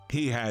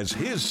He has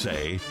his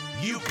say.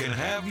 You can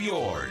have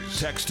yours.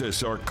 Text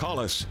us or call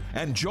us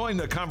and join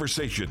the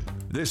conversation.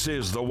 This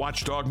is the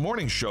Watchdog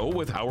Morning Show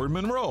with Howard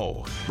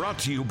Monroe. Brought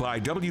to you by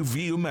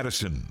WVU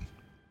Medicine.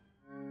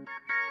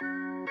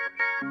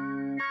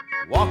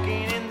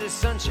 Walking in the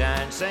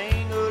sunshine,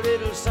 sing a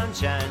little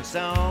sunshine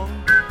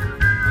song.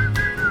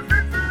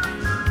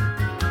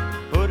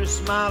 Put a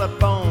smile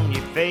upon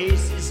your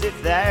face as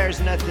if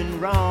there's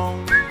nothing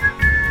wrong.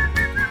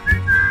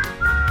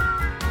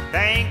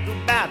 Think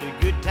about a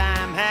good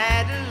time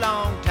had a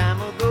long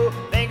time ago.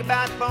 Think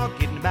about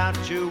forgetting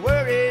about your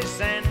worries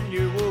and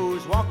your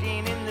woes.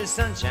 Walking in the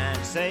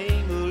sunshine,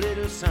 sing a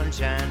little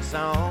sunshine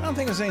song. I don't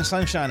think there's any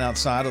sunshine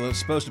outside, although it's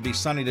supposed to be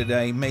sunny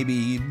today,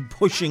 maybe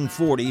pushing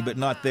 40, but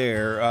not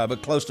there,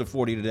 but close to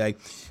 40 today.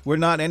 We're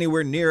not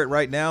anywhere near it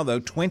right now, though.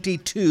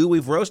 22,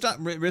 we've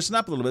risen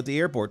up a little bit at the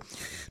airport.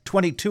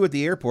 22 at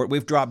the airport.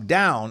 We've dropped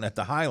down at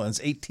the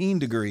Highlands, 18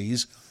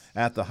 degrees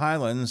at the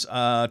Highlands,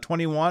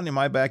 21 in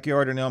my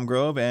backyard in Elm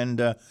Grove,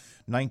 and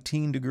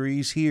 19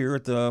 degrees here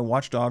at the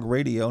Watchdog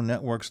Radio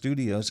Network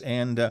studios.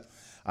 And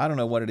I don't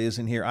know what it is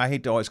in here. I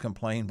hate to always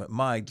complain, but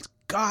my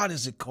God,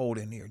 is it cold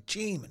in here.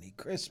 Jiminy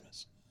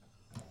Christmas.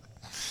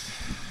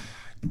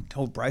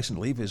 Told Bryson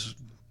to leave his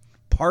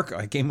parka.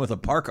 I came with a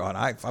parka on.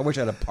 I wish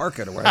I had a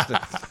parka to wear.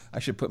 I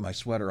should put my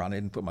sweater on. I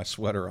didn't put my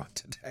sweater on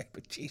today,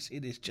 but geez,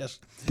 it is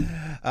just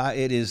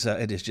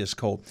just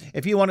cold.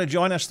 If you want to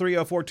join us,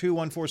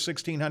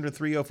 304-214-1600,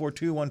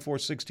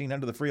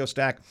 304-214-1600, the Frio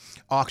Stack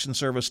auction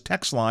service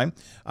text line,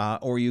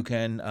 or you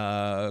can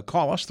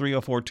call us,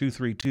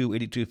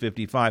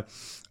 304-232-8255.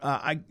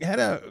 I had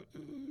a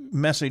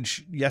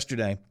message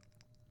yesterday.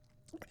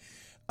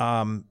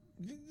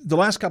 The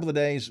last couple of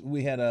days,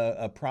 we had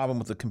a problem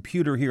with the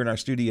computer here in our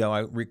studio.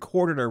 I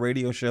recorded our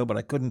radio show, but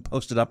I couldn't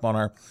post it up on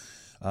our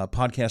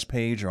podcast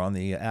page or on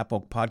the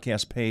Apple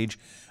podcast page.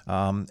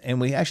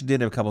 And we actually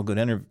did have a couple of good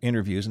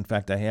interviews. In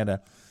fact, I had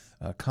a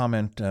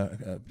comment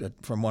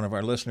from one of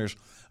our listeners.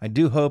 I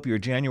do hope your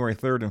January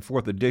 3rd and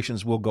 4th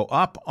editions will go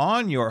up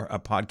on your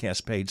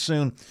podcast page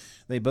soon.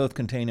 They both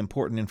contain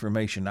important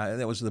information.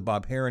 That was the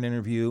Bob Heron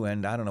interview,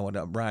 and I don't know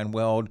what Brian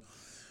Weld.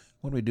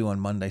 What do we do on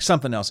Monday?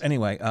 Something else.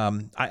 Anyway,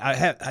 I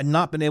have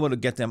not been able to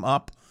get them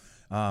up.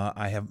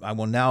 I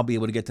will now be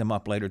able to get them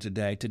up later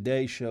today.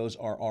 Today's shows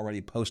are already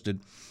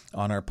posted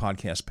on our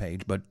podcast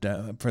page. But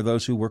for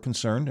those who were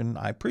concerned, and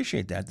I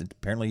appreciate that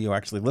apparently you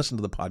actually listen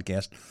to the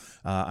podcast,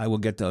 I will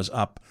get those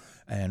up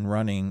and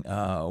running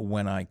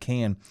when I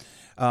can.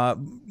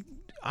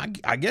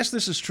 I guess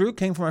this is true. It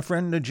came from my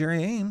friend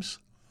Jerry Ames.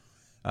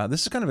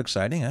 This is kind of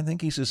exciting. I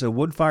think he says the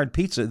wood-fired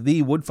pizza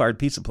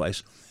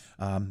place.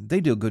 They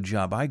do a good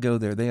job. I go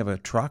there. They have a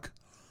truck,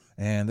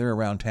 and they're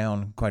around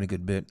town quite a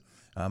good bit.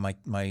 My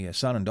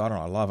son and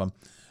daughter-in-law love them.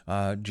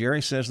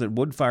 Jerry says that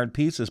Wood-Fired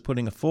Pizza is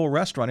putting a full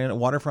restaurant in at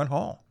Waterfront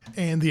Hall.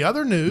 And the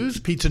other news,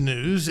 pizza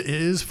news,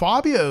 is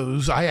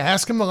Fabio's. I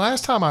asked him the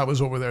last time I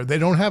was over there. They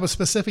don't have a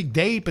specific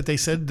date, but they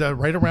said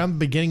right around the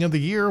beginning of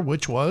the year,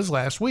 which was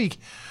last week.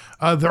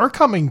 They're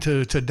coming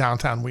to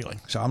downtown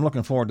Wheeling. So I'm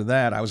looking forward to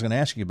that. I was going to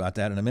ask you about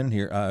that in a minute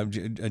here.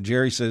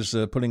 Jerry says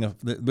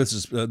this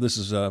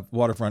is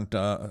Waterfront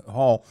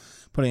Hall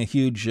putting a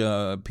huge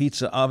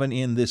pizza oven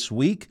in this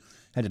week.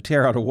 Had to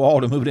tear out a wall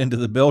to move it into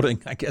the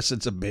building. I guess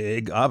it's a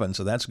big oven,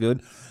 so that's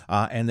good.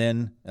 And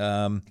then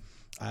I'm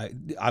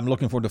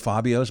looking forward to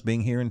Fabio's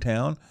being here in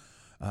town.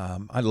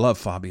 I love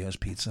Fabio's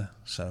pizza.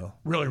 So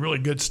really, really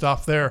good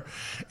stuff there.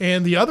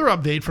 And the other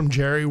update from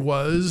Jerry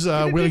was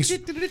Wheeling.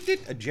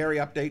 A Jerry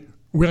update.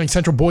 Wheeling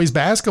Central boys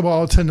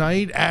basketball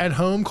tonight at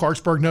home,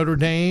 Clarksburg, Notre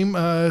Dame,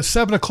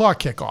 7 o'clock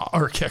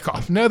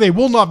kickoff. No, they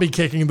will not be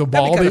kicking the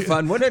ball. That'd be kind of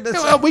fun, wouldn't it?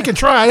 Well, we can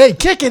try. Hey,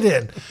 kick it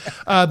in.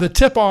 The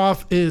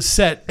tip-off is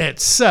set at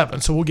 7,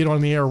 so we'll get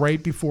on the air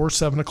right before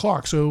 7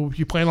 o'clock. So if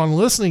you plan on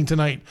listening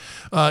tonight,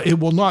 it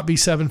will not be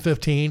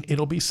 7:15.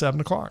 It'll be 7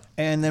 o'clock.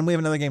 And then we have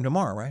another game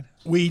tomorrow, right?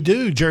 We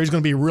do. Jerry's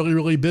going to be really,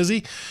 really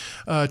busy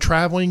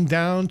traveling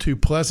down to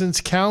Pleasants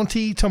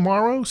County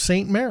tomorrow,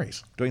 St.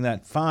 Mary's. Doing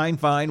that fine,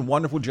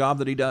 wonderful job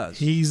that he does.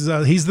 He's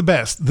the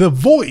best. The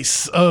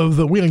voice of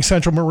the Wheeling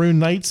Central Maroon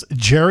Knights,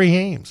 Jerry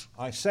Ames.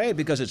 I say it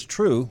because it's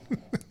true.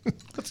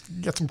 Let's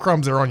get some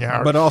crumbs there on you,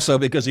 Howard. But also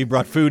because he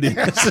brought food in.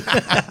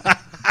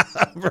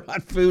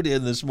 Brought food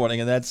in this morning,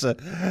 and that's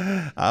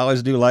I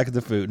always do like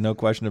the food, no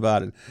question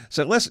about it.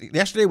 So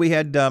yesterday we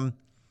had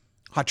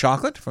hot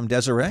chocolate from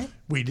Desiree.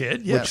 We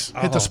did, yes.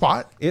 Hit the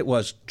spot. It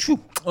was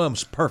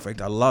perfect.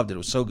 I loved it. It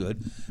was so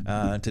good.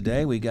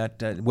 Today we got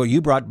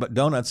you brought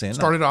donuts in.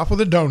 Started off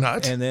with a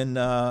donut, and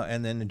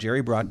then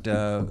Jerry brought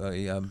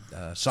a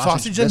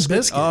sausage and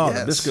biscuit. Oh, yes.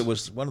 The biscuit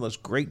was one of those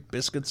great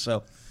biscuits.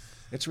 So.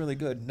 It's really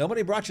good.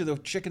 Nobody brought you the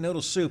chicken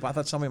noodle soup. I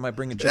thought somebody might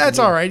bring a chicken That's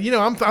noodle. all right. You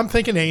know, I'm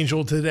thinking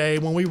Angel today.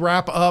 When we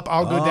wrap up,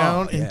 I'll go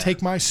down and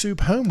take my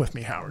soup home with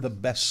me, Howard. The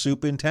best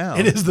soup in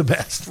town. It is the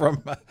best.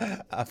 From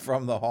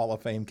the Hall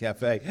of Fame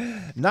Cafe.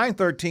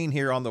 9:13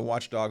 here on the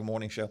Watchdog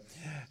Morning Show.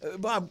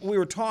 Bob, we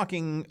were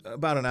talking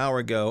about an hour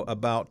ago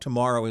about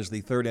tomorrow is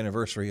the third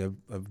anniversary of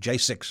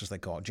J6, as they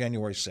call it,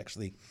 January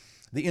 6th,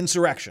 the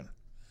insurrection,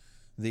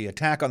 the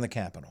attack on the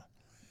Capitol.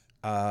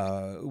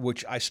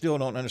 which I still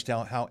don't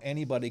understand how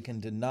anybody can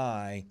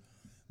deny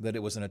that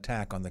it was an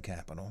attack on the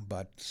Capitol,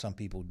 but some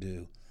people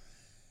do.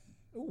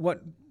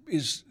 What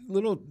is a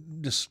little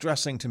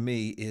distressing to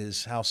me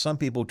is how some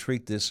people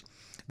treat this.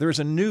 There's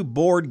a new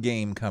board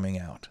game coming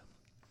out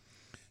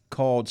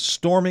called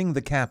Storming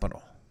the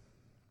Capitol.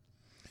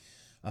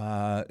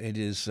 It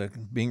is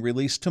being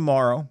released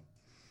tomorrow.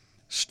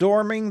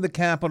 Storming the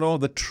Capitol,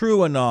 the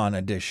True Anon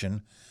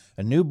edition,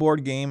 a new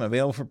board game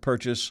available for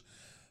purchase.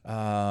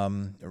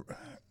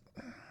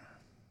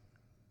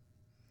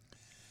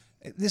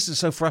 This is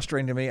so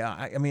frustrating to me.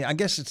 I mean, I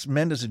guess it's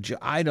meant as a joke.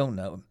 I don't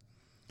know.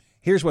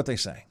 Here's what they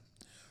say.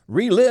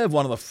 Relive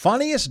one of the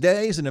funniest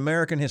days in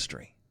American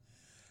history.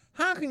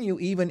 How can you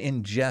even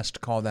in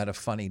jest call that a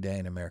funny day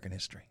in American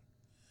history?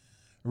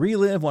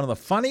 Relive one of the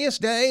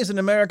funniest days in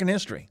American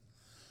history.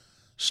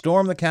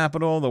 Storm the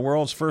Capitol, the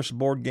world's first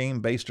board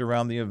game based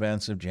around the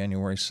events of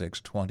January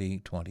 6,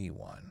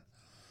 2021.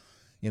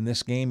 In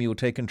this game, you will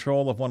take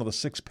control of one of the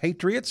 6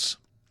 patriots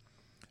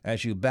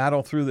as you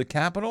battle through the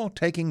Capitol,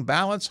 taking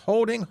ballots,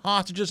 holding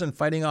hostages, and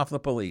fighting off the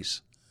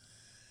police.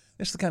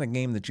 It's the kind of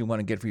game that you want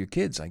to get for your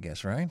kids, I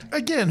guess, right?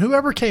 Again,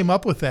 whoever came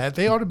up with that,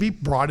 they ought to be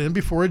brought in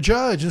before a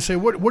judge and say,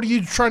 what are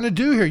you trying to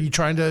do here? Are you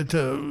trying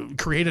to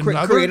create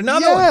another? Create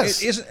another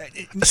yes.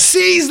 one.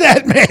 Seize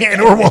that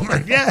man or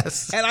woman.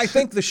 Yes. And I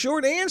think the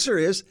short answer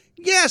is,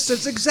 yes,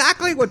 that's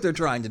exactly what they're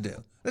trying to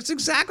do. That's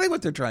exactly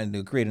what they're trying to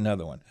do, create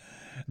another one.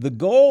 The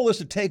goal is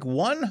to take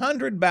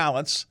 100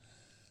 ballots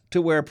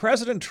to where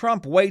President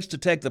Trump waits to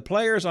take the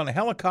players on a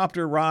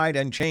helicopter ride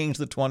and change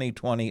the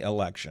 2020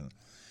 election.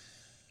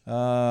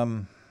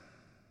 The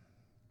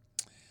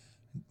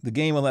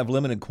game will have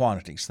limited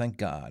quantities, thank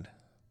God.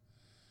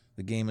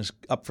 The game is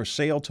up for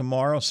sale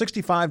tomorrow,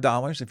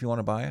 $65 if you want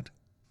to buy it.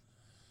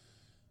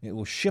 It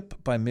will ship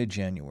by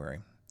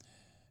mid-January.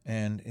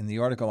 And in the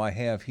article I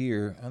have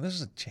here, I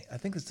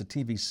think it's the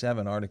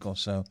TV7 article,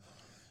 so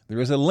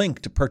there is a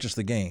link to purchase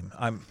the game.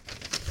 I'm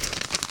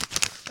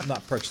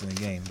not purchasing the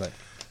game, but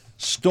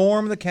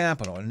Storm the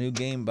Capitol, a new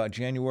game about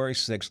January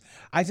 6th.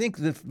 I think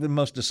the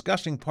most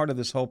disgusting part of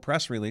this whole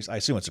press release, I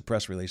assume it's a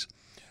press release,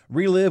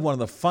 relive one of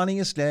the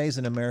funniest days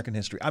in American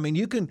history. I mean,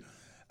 you can,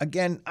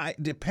 again,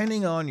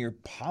 depending on your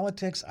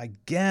politics, I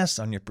guess,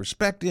 on your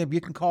perspective,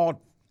 you can call it,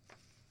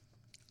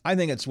 I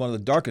think it's one of the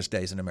darkest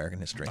days in American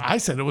history. I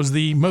said it was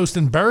the most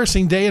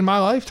embarrassing day in my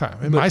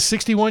lifetime, in my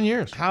 61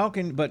 years. How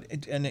can, but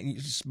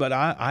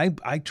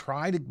I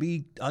try to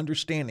be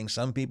understanding.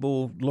 Some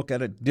people look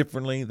at it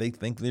differently. They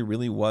think there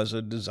really was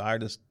a desire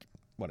to,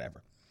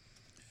 whatever.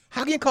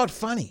 How can you call it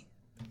funny?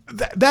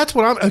 That's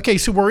what okay,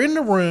 so we're in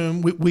the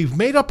room. We've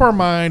made up our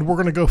mind. We're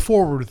going to go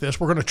forward with this.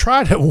 We're going to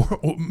try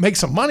to make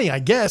some money, I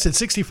guess, at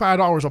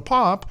 $65 a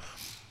pop.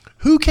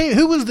 Who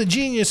was the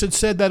genius that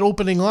said that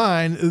opening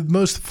line,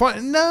 most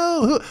fun?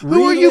 No,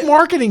 who are you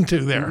marketing to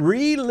there?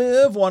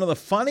 Relive one of the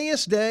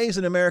funniest days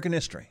in American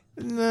history.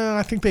 No,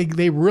 I think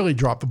they really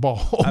dropped the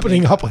ball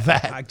opening up with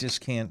that. I just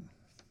can't.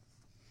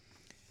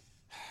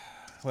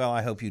 Well,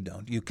 I hope you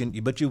don't. You can,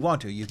 but you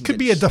want to. You can could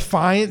be a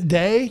defiant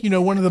day. You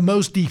know, one of the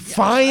most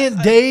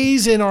defiant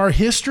days in our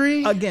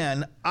history.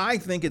 Again, I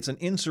think it's an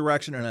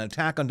insurrection and an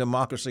attack on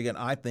democracy, and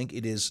I think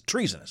it is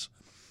treasonous.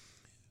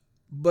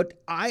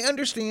 But I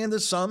understand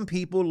that some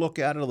people look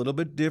at it a little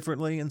bit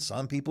differently, and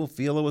some people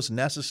feel it was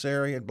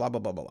necessary, and blah,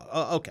 blah, blah, blah,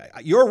 blah. Okay,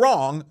 you're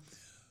wrong,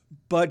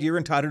 but you're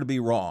entitled to be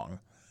wrong.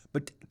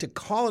 But to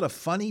call it a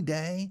funny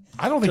day?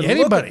 I don't think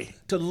anybody.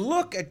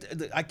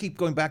 I keep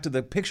going back to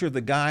the picture of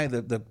the guy,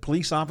 the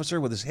police officer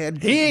with his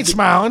head. He ain't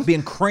smiling.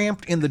 Being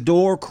cramped in the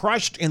door,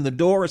 crushed in the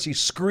door as he's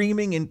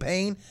screaming in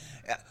pain.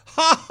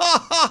 Ha,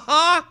 ha, ha,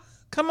 ha.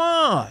 Come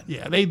on.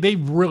 Yeah, they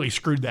really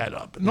screwed that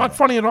up. Not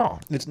funny at all.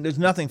 There's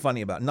nothing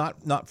funny about it.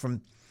 Not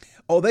from.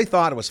 Oh, they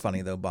thought it was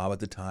funny though, Bob, at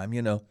the time.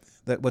 You know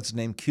that what's his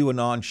name,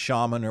 QAnon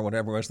shaman or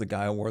whatever it was, the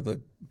guy who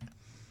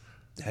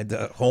had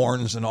the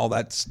horns and all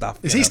that stuff.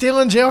 Is he still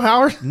in jail,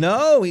 Howard?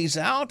 No, he's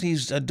out.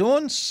 He's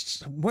doing.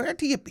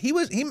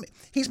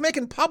 He's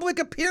making public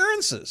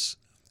appearances.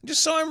 I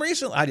just saw him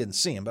recently. I didn't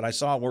see him, but I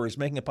saw where he's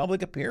making a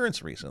public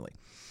appearance recently.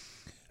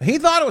 He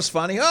thought it was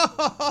funny.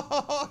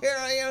 Oh, here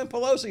I am in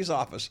Pelosi's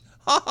office.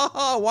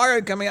 Why are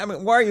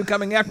you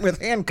coming after me with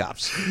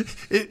handcuffs?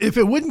 If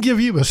it wouldn't give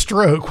you a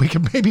stroke, we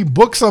could maybe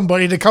book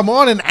somebody to come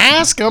on and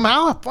ask them,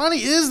 how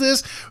funny is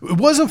this? It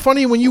wasn't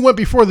funny when you went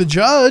before the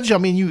judge. I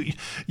mean,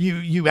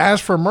 you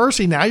asked for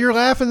mercy. Now you're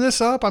laughing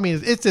this up. I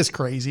mean, it's just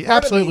crazy.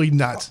 Absolutely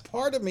nuts.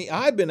 Part of me,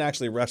 I've been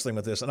actually wrestling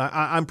with this, and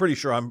I'm pretty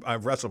sure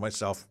I've wrestled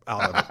myself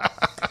out of it.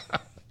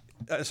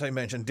 As I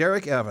mentioned,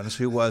 Derek Evans,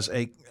 who was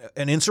an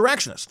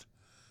insurrectionist,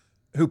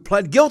 who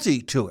pled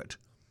guilty to it,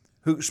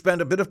 who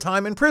spent a bit of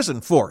time in prison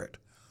for it,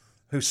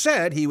 who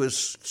said he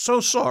was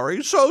so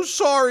sorry,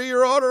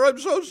 Your Honor, I'm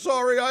so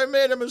sorry, I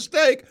made a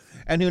mistake,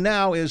 and who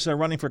now is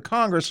running for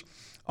Congress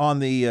on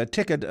the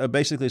ticket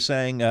basically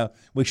saying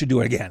we should do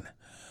it again.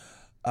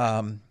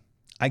 I'm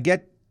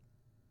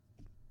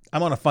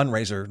on a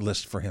fundraiser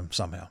list for him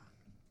somehow.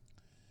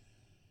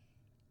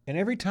 And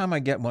every time I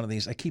get one of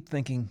these, I keep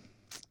thinking,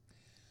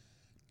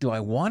 do I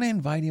want to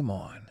invite him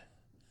on?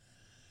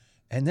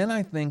 And then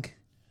I think,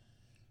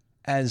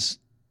 as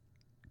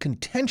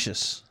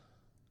contentious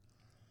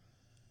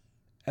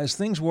as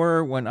things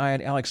were when I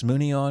had Alex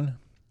Mooney on,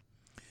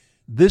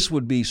 this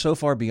would be so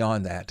far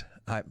beyond that.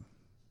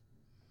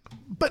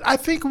 But I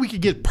think we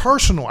could get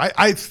personal.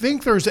 I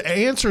think there's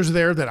answers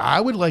there that I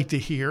would like to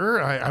hear.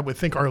 I would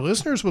think our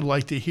listeners would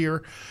like to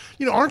hear.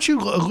 You know, aren't you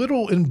a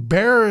little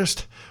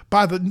embarrassed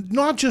by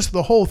not just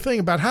the whole thing,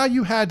 about how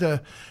you had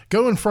to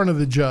go in front of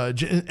the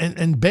judge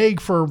and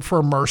beg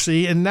for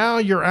mercy, and now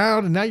you're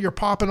out and now you're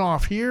popping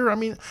off here? I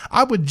mean,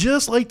 I would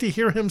just like to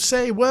hear him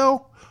say,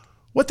 well,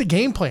 what the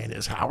game plan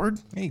is, Howard.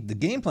 Hey, the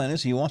game plan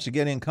is he wants to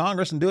get in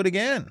Congress and do it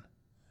again.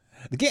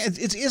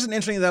 It isn't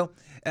interesting, though.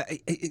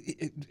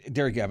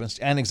 Derek Evans,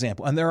 an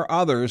example. And there are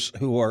others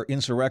who are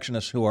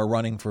insurrectionists who are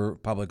running for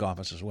public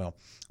office as well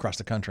across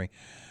the country.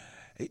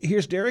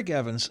 Here's Derek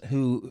Evans,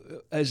 who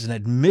is an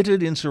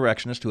admitted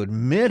insurrectionist, who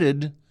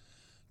admitted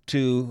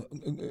to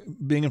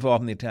being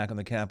involved in the attack on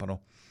the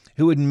Capitol,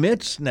 who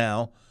admits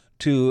now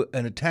to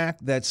an attack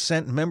that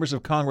sent members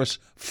of Congress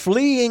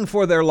fleeing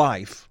for their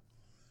life,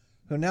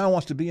 who now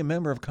wants to be a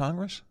member of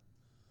Congress.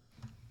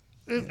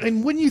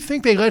 And wouldn't you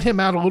think they let him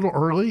out a little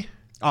early?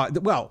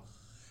 Well,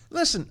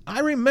 listen, I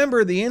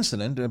remember the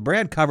incident.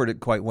 Brad covered it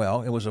quite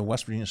well. It was a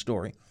West Virginia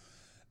story.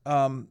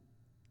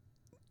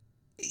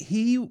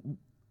 He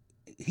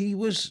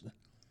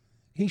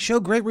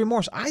showed great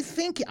remorse.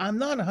 I'm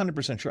not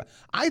 100% sure.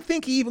 I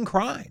think he even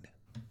cried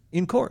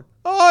in court.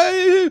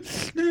 I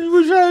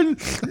wish I hadn't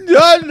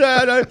done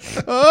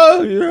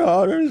that. Your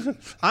Honor.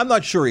 I'm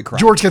not sure he cried.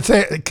 George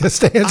Costanza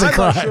cried. I'm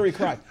not sure he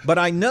cried. But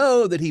I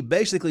know that he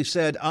basically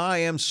said, I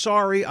am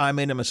sorry. I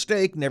made a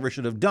mistake. Never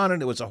should have done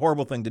it. It was a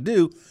horrible thing to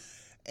do.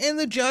 And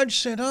the judge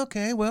said,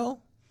 okay,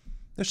 well,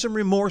 there's some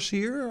remorse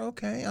here.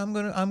 Okay, I'm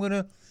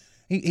gonna.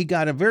 He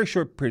got a very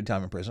short period of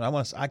time in prison.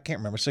 I can't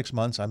remember, 6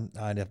 months.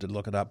 I'd have to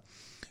look it up.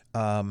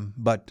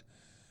 But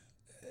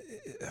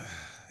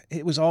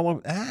it was all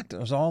an act.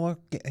 It was all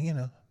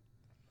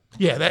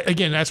Yeah,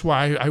 that's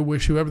why I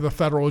wish whoever the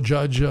federal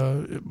judge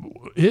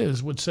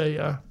is would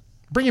say,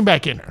 bring him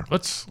back in here.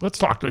 Let's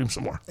talk to him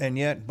some more. And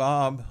yet,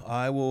 Bob,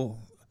 I will.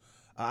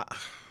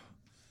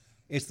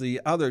 It's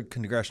the other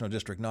congressional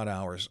district, not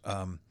ours.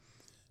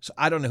 So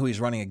I don't know who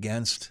he's running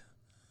against.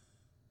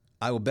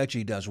 I will bet you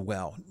he does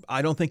well.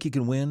 I don't think he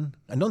can win.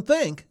 I don't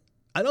think.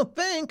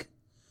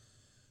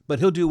 But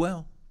he'll do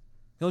well.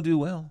 He'll do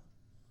well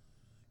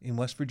in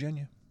West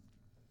Virginia.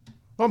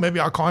 Well, maybe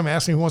I'll call him and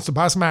ask him if he wants to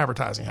buy some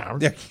advertising,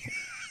 Howard.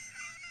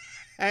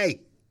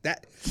 Hey,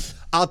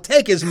 I'll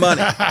take his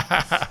money.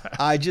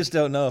 I just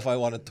don't know if I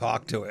want to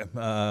talk to him.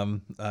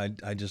 And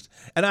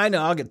I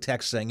know I'll get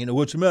texts saying,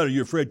 what's the matter?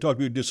 You're afraid to talk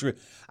to me? Disagree.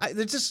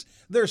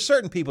 There are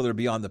certain people that are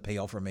beyond the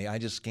pale for me. I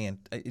just can't.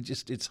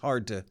 It's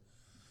hard to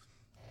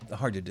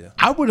do.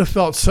 I would have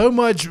felt so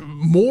much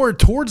more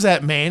towards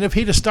that man if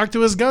he'd have stuck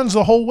to his guns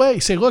the whole way.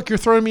 Say, look, you're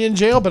throwing me in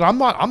jail, but I'm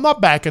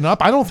not backing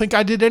up. I don't think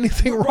I did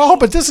anything wrong,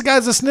 but this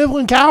guy's a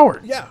sniveling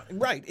coward. Yeah,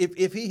 right.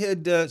 If he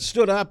had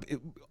stood up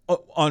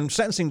on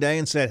sentencing day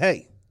and said,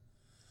 hey,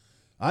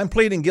 I'm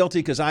pleading guilty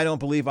because I don't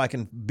believe I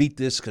can beat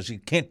this, because you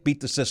can't beat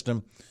the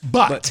system.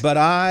 But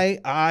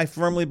I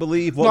firmly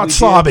believe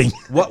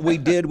what we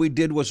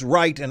did was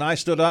right, and I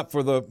stood up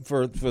for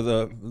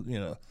the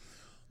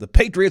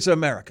patriots of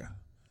America.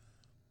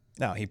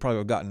 Now, he probably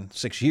would have gotten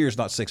 6 years,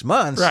 not 6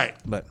 months. Right.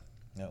 But,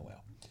 oh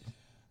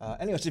well.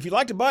 Anyways, if you'd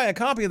like to buy a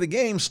copy of the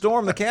game,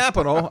 Storm the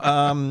Capitol,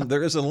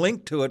 there is a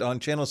link to it on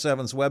Channel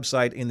 7's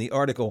website in the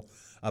article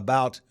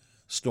about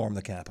Storm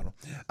the Capitol.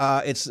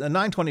 It's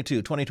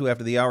 9:22, 22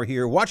 after the hour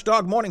here.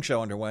 Watchdog Morning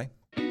Show underway.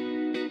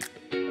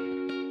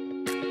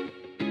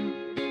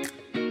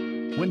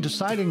 When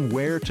deciding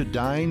where to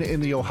dine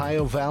in the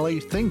Ohio Valley,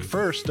 think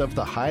first of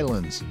the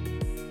Highlands.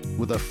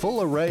 With a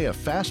full array of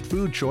fast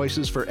food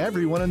choices for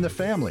everyone in the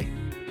family.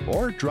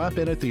 Or drop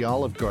in at the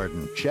Olive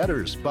Garden,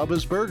 Cheddar's,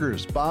 Bubba's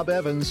Burgers, Bob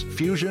Evans,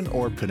 Fusion,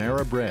 or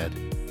Panera Bread.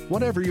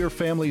 Whatever your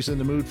family's in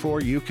the mood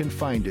for, you can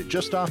find it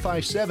just off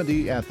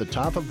I-70 at the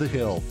top of the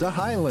hill. The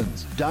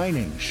Highlands.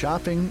 Dining,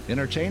 shopping,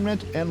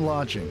 entertainment, and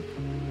lodging.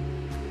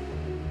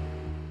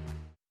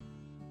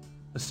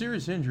 A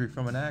serious injury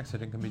from an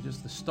accident can be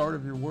just the start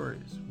of your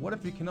worries. What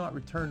if you cannot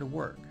return to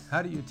work?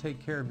 How do you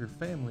take care of your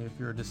family if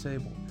you're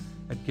disabled?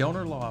 At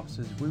Gellner Law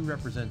Offices, we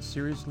represent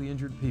seriously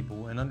injured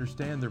people and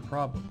understand their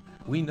problem.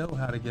 We know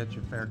how to get you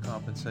fair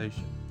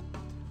compensation.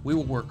 We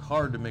will work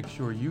hard to make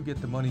sure you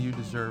get the money you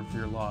deserve for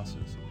your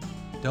losses.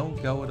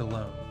 Don't go it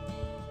alone.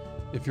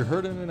 If you're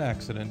hurt in an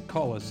accident,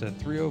 call us at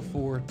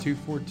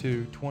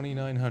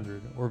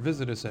 304-242-2900 or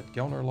visit us at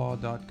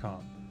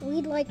gellnerlaw.com.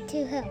 We'd like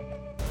to help.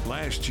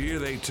 Last year,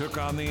 they took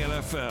on the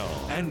NFL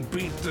and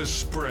beat the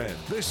spread.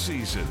 This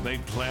season, they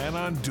plan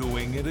on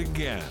doing it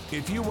again.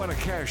 If you want to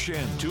cash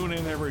in, tune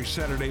in every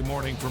Saturday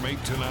morning from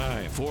 8 to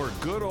 9 for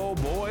Good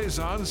Old Boys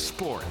on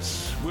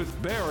Sports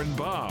with Bear and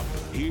Bob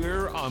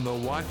here on the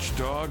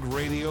Watchdog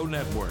Radio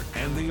Network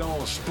and the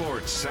All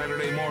Sports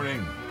Saturday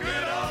morning.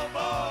 Good old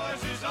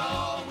boys is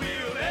all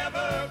we'll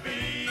ever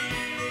be.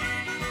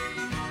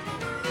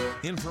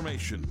 Information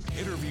information,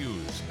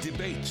 interviews,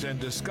 debates, and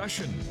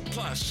discussion,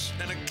 plus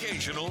an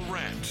occasional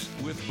rant.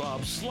 With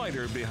Bob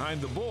Slider behind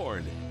the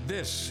board,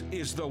 this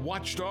is the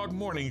Watchdog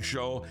Morning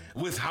Show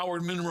with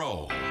Howard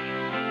Monroe.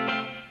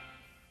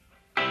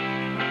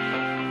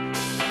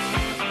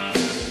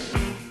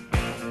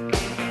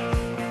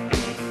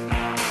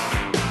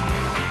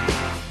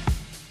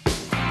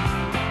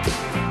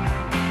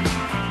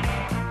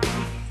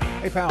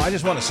 Hey, pal, I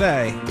just want to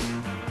say,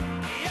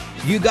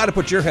 you got to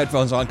put your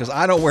headphones on because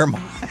I don't wear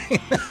mine.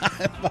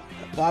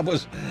 Bob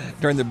was,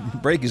 during the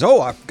break, he's,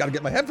 I've got to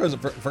get my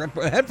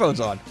headphones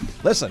on.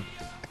 Listen,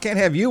 I can't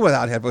have you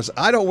without headphones.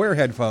 I don't wear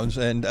headphones,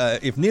 and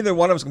if neither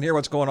one of us can hear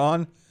what's going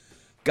on,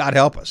 God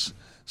help us.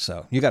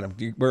 So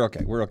we're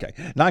okay.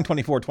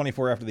 9:24,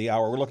 24 after the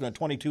hour. We're looking at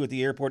 22 at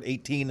the airport,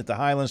 18 at the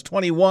Highlands,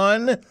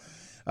 21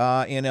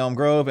 in Elm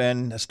Grove,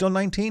 and still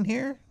 19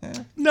 here?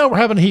 Yeah. No, we're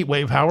having a heat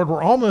wave, Howard.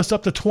 We're almost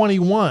up to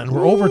 21.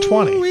 We're over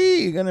 20.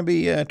 We're going to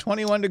be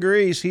 21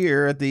 degrees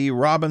here at the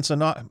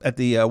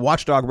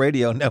Watchdog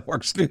Radio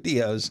Network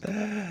studios.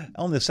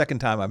 Only the second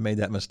time I've made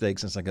that mistake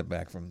since I got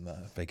back from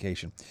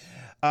vacation.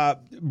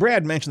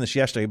 Brad mentioned this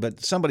yesterday,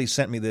 but somebody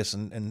sent me this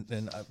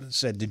and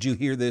said, did you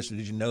hear this or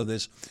did you know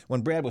this?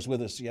 When Brad was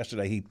with us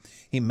yesterday,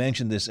 he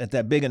mentioned this at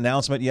that big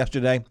announcement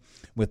yesterday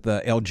with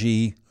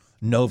LG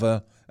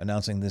Nova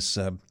announcing this,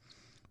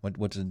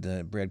 what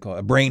did Brad call it?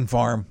 A brain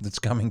farm that's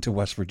coming to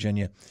West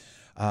Virginia.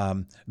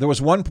 There was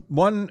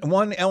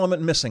one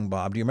element missing,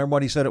 Bob. Do you remember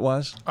what he said it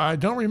was? I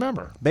don't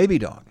remember. Baby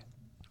dog.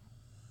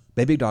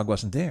 Baby dog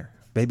wasn't there.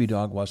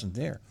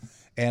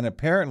 And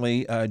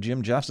apparently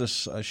Jim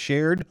Justice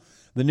shared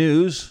the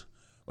news.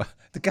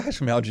 The guys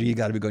from LG, you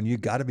got to be going, you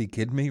got to be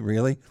kidding me,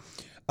 really?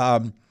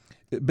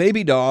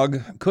 Baby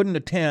dog couldn't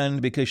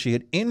attend because she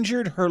had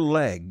injured her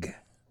leg.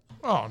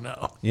 Oh,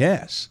 no.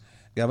 Yes.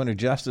 Governor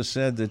Justice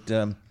said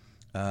that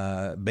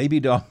baby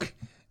dog,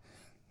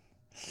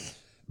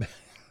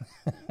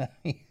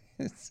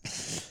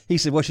 he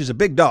said, well, she's a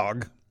big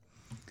dog,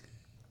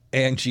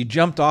 and she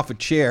jumped off a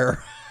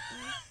chair,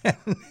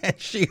 and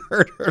she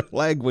hurt her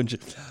leg when she,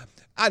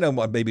 I don't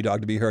want baby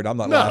dog to be hurt. I'm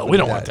not laughing. No, we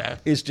don't want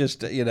that. It's just,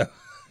 the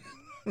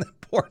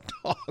poor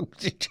dog,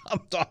 she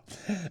jumped off.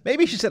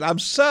 Maybe she said, I'm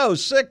so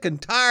sick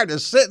and tired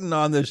of sitting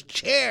on this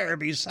chair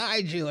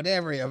beside you at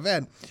every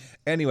event.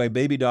 Anyway,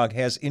 baby dog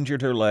has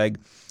injured her leg.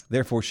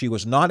 Therefore, she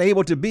was not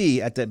able to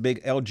be at that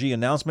big LG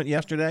announcement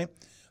yesterday.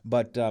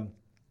 But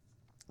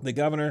the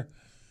governor,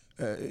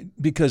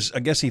 because I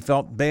guess he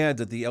felt bad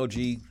that the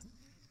LG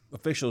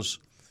officials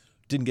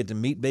didn't get to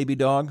meet baby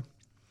dog,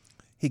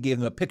 he gave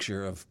them a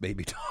picture of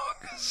baby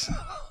dog. So,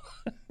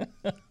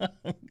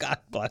 God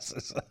bless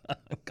us.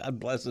 God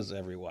bless us,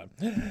 everyone.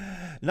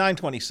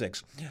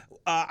 9:26.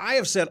 I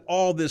have said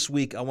all this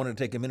week I wanted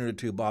to take a minute or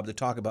two, Bob, to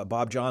talk about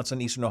Bob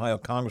Johnson, Eastern Ohio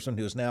congressman,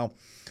 who is now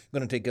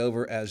going to take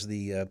over as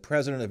the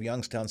president of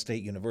Youngstown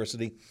State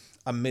University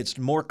amidst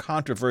more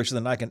controversy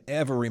than I can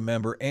ever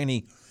remember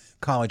any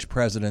college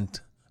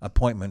president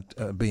appointment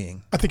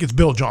being. I think it's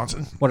Bill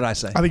Johnson. What did I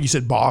say? I think you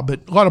said Bob,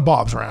 but a lot of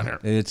Bobs around here.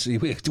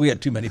 We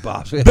had too many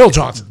Bobs. Bill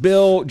Johnson.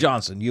 Bill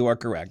Johnson. You are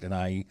correct, and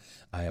I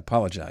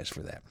apologize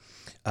for that.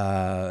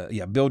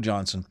 Bill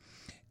Johnson.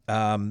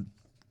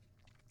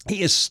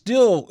 He is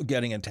still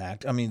getting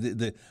attacked. I mean,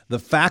 the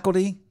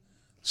faculty,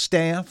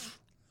 staff,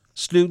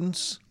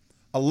 students,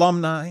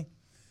 alumni,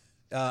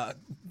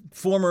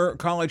 former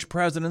college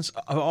presidents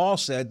have all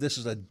said this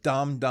is a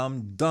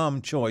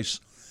dumb choice.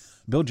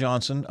 Bill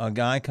Johnson, a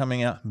guy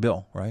coming out,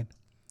 Bill, right?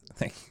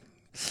 Thank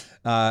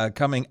you.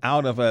 Coming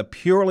out of a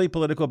purely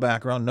political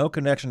background, no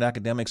connection to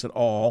academics at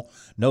all,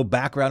 no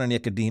background in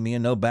academia,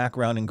 no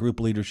background in group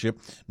leadership,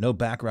 no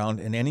background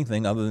in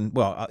anything other than,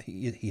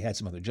 he had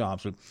some other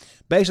jobs, but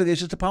basically he's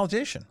just a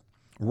politician,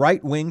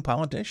 right-wing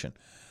politician.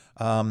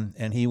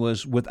 And he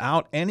was,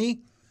 without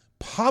any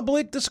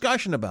public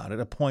discussion about it,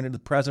 appointed the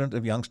president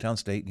of Youngstown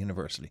State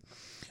University.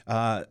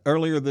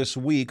 Earlier this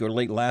week, or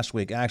late last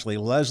week, actually,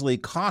 Leslie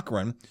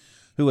Cochran,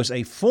 who is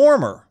a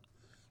former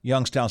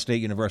Youngstown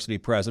State University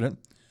president,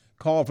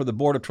 called for the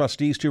Board of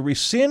Trustees to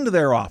rescind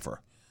their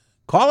offer.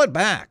 Call it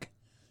back.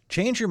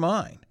 Change your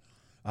mind.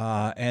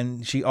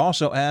 And she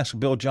also asked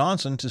Bill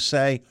Johnson to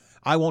say,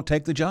 I won't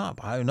take the job.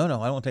 I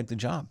won't take the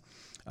job.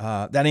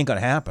 That ain't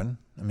going to happen.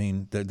 I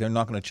mean, they're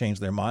not going to change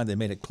their mind. They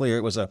made it clear.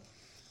 It was a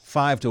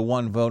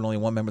 5-1 vote. Only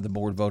one member of the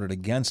board voted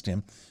against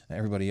him.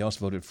 Everybody else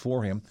voted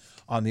for him.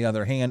 On the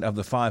other hand, of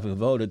the 5 who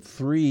voted,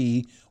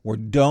 3 were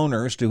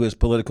donors to his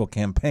political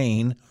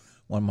campaign.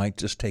 One might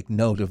just take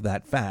note of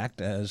that fact,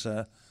 as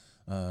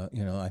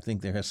I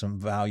think there has some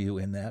value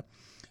in that.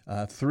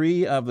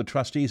 3 of the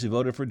trustees who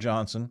voted for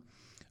Johnson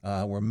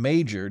were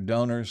major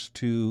donors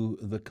to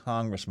the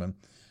congressman.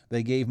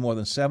 They gave more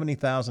than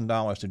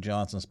 $70,000 to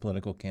Johnson's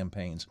political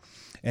campaigns.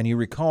 And you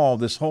recall,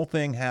 this whole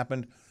thing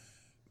happened,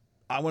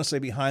 I want to say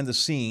behind the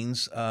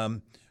scenes.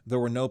 There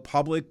were no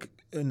public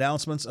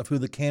announcements of who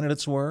the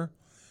candidates were.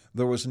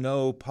 There was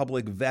no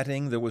public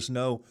vetting. There was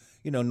no,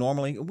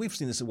 normally, we've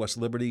seen this at West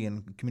Liberty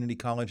and Community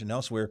College and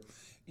elsewhere.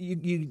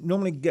 You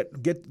normally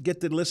get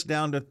the list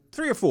down to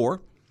 3 or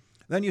 4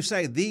 Then you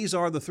say these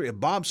are the three: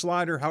 Bob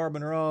Slider, Howard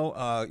Monroe,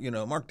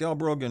 Mark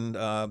Delbrug,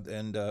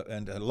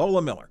 and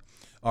Lola Miller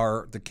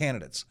are the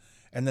candidates.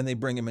 And then they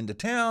bring them into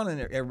town, and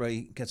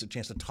everybody gets a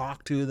chance to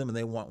talk to them, and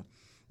they want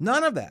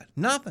none of that.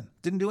 Nothing.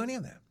 Didn't do any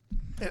of that.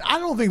 I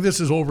don't think this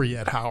is over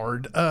yet,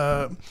 Howard.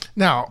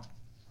 Now,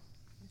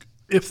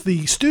 if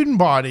the student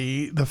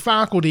body, the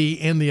faculty,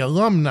 and the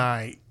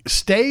alumni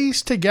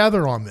stays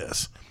together on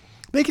this,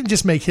 they can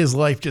just make his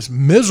life just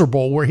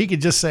miserable, where he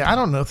could just say, I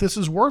don't know if this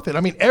is worth it.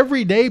 I mean,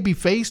 every day be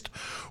faced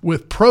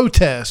with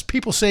protests.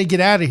 People say, get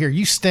out of here.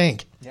 You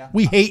stink. Yeah.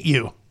 We hate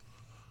you.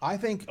 I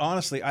think,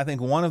 honestly,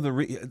 one of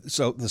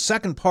so the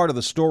second part of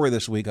the story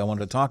this week I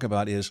wanted to talk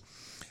about is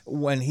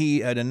when he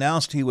had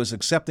announced he was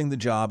accepting the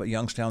job at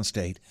Youngstown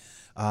State,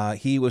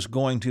 he was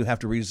going to have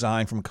to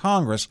resign from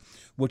Congress,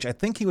 which I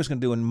think he was going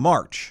to do in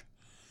March.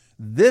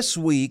 This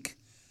week,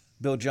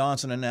 Bill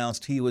Johnson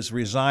announced he was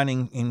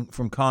resigning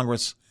from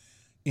Congress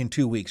in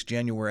 2 weeks,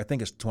 January, I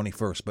think it's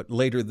 21st, but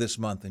later this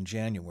month in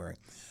January.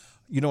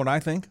 You know what I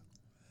think?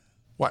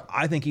 What?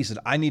 I think he said,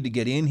 I need to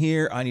get in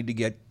here. I need to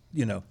get,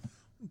 the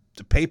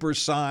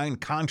papers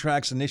signed,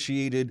 contracts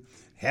initiated,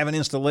 have an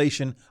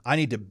installation. I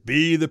need to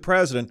be the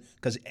president,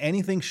 because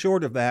anything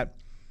short of that,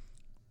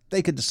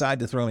 they could decide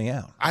to throw me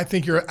out. I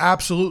think you're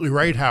absolutely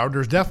right, Howard.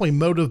 There's definitely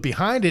motive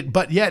behind it,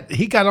 but yet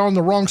he got on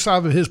the wrong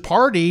side of his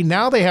party.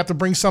 Now they have to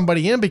bring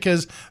somebody in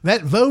because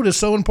that vote is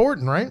so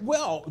important, right?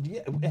 Well,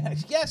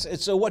 yes.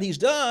 So what he's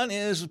done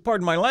is,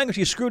 pardon my language,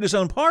 he screwed his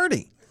own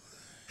party.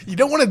 You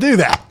don't want to do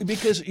that.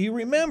 Because you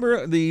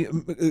remember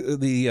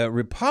the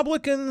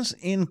Republicans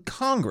in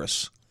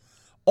Congress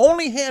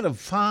only had a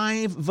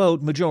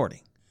 5-vote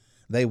majority.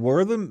 They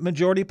were the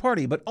majority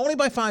party, but only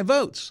by 5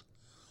 votes.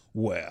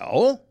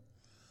 Well,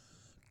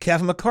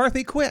 Kevin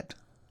McCarthy quit.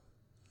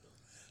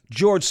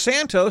 George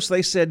Santos,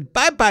 they said,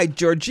 bye-bye,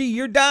 Georgie,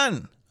 you're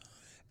done.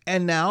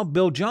 And now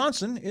Bill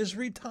Johnson is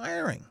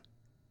resigning,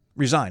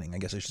 I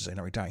guess I should say,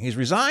 not retiring. He's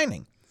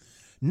resigning.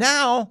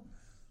 Now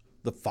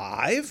the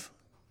 5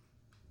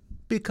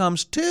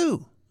 becomes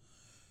 2.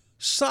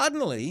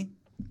 Suddenly,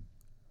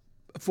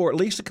 for at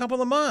least a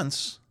couple of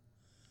months,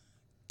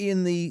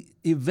 in the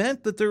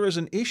event that there is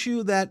an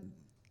issue that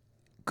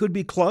could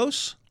be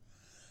close,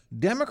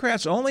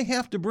 Democrats only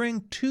have to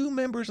bring 2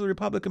 members of the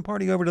Republican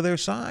Party over to their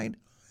side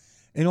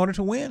in order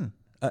to win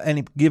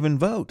any given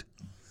vote.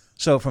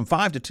 So from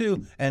 5 to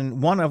 2,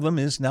 and one of them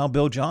is now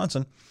Bill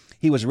Johnson.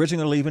 He was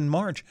originally leaving in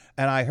March.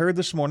 And I heard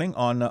this morning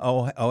on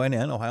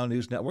ONN, Ohio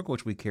News Network,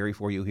 which we carry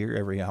for you here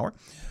every hour,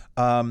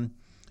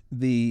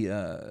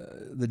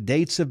 the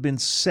dates have been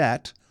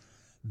set.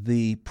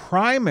 The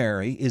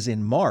primary is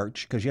in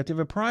March, because you have to have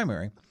a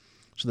primary.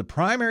 So the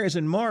primary is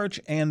in March,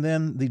 and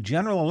then the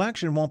general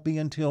election won't be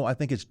until, I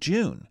think it's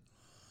June.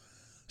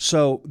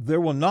 So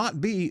there will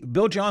not be,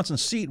 Bill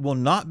Johnson's seat will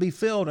not be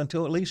filled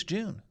until at least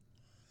June.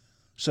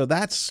 So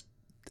that's,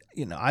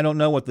 I don't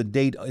know what the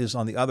date is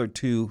on the other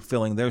 2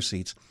 filling their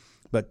seats,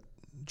 but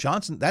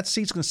Johnson, that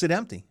seat's going to sit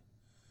empty.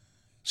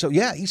 So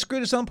yeah, he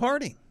screwed his own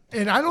party.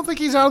 And I don't think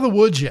he's out of the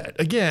woods yet.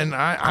 Again,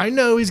 I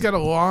know he's got a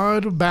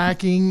lot of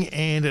backing,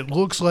 and it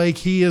looks like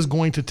he is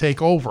going to take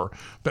over.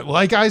 But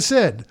like I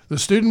said, the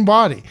student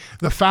body,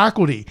 the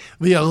faculty,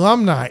 the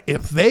alumni,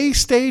 if they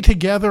stay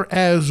together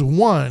as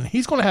one,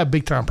 he's going to have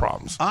big-time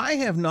problems. I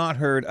have not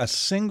heard a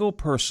single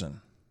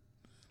person,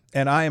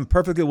 and I am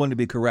perfectly willing to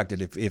be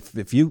corrected.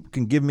 If you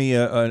can give me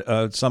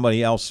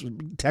somebody else,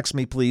 text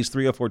me, please,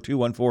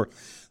 304-214-1600,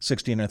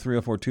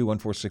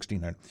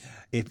 304-214-1600.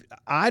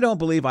 I don't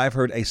believe I've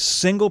heard a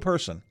single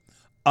person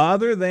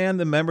other than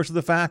the members of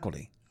the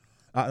faculty.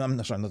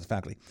 I'm sorry, not the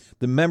faculty.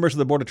 The members of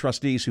the Board of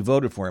Trustees who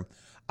voted for him.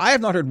 I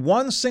have not heard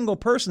one single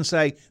person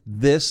say,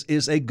 this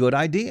is a good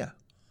idea.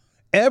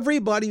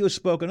 Everybody who has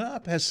spoken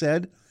up has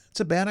said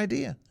it's a bad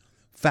idea.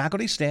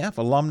 Faculty, staff,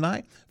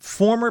 alumni,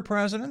 former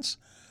presidents,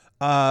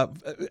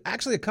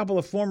 actually a couple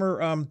of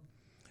former,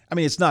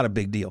 it's not a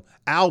big deal.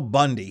 Al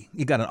Bundy,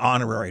 he got an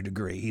honorary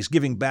degree. He's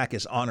giving back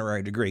his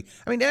honorary degree.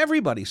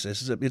 Everybody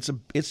says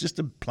it's just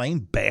a plain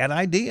bad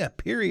idea,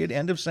 period,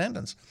 end of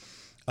sentence.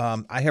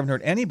 I haven't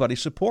heard anybody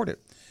support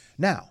it.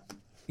 Now,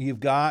 you've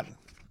got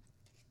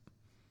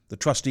the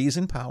trustees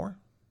in power,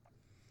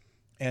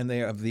 and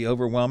the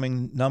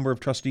overwhelming number of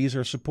trustees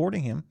are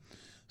supporting him.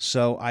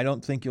 So I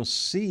don't think you'll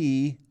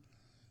see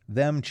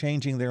them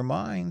changing their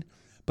mind.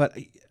 But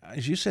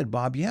as you said,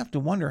 Bob, you have to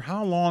wonder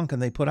how long can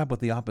they put up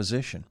with the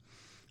opposition?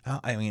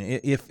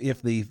 If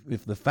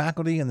the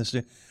faculty and the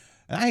students,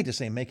 and I hate to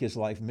say make his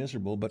life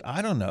miserable, but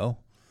I don't know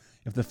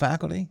if the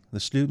faculty, the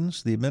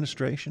students, the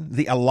administration,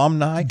 the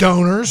alumni,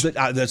 donors,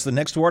 that's the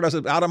next word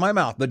out of my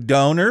mouth. The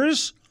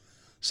donors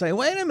say,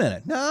 wait a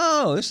minute,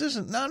 no, this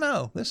isn't.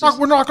 No, this is.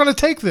 We're not going to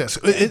take this.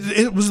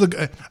 It was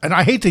and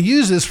I hate to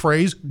use this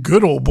phrase,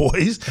 good old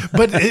boys,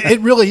 but it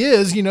really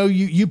is.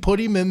 You put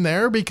him in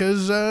there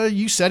because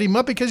you set him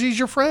up because he's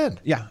your friend.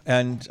 Yeah,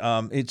 and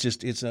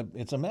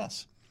it's a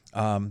mess.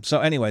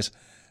 So, anyways,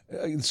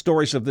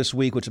 stories of this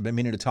week, which I've been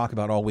meaning to talk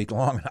about all week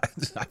long,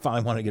 I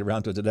finally want to get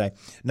around to it today.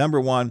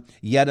 Number one,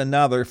 yet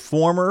another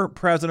former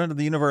president of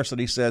the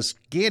university says,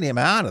 get him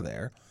out of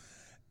there.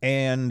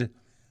 And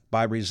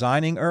by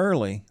resigning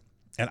early,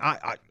 and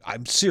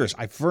I'm serious,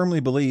 I firmly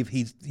believe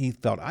he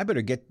felt, I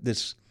better get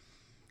this.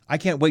 I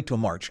can't wait till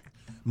March.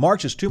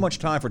 March is too much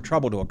time for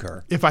trouble to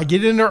occur. If I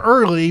get in there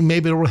early,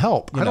 maybe it'll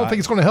help. I don't think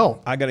it's going to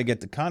help. I got to get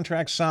the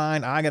contract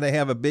signed. I got to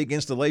have a big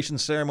installation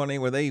ceremony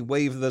where they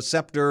wave the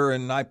scepter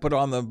and I put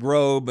on the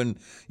robe. And,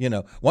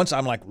 once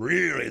I'm like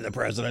really the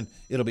president,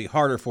 it'll be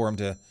harder for them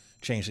to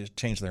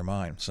change their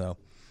mind. So,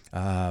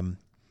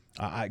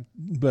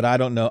 but I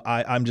don't know.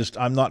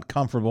 I'm not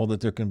comfortable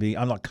that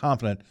I'm not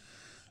confident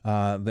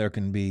there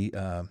can be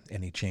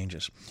any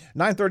changes.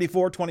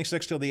 9:34,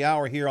 26 till the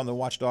hour here on the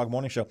Watchdog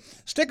Morning Show.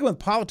 Sticking with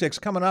politics,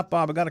 coming up,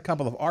 Bob, I've got a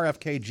couple of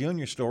RFK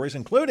Jr. stories,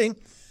 including,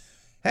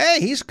 hey,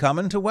 he's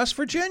coming to West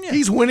Virginia.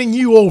 He's winning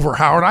you over,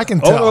 Howard. I can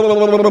tell.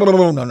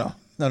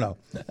 No.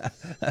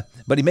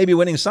 But he may be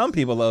winning some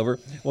people over.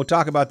 We'll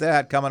talk about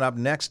that coming up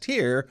next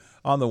here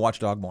on the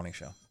Watchdog Morning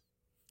Show.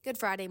 Good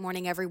Friday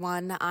morning,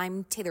 everyone.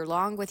 I'm Taylor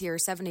Long with your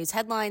 7 News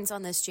headlines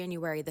on this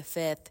January the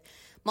 5th.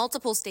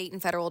 Multiple state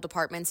and federal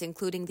departments,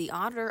 including the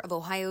Auditor of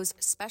Ohio's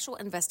Special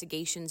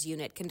Investigations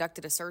Unit,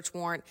 conducted a search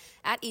warrant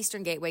at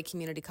Eastern Gateway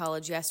Community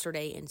College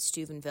yesterday in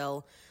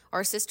Steubenville.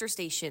 Our sister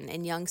station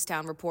in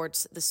Youngstown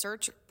reports the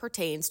search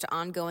pertains to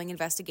ongoing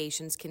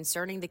investigations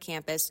concerning the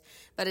campus,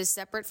 but is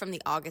separate from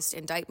the August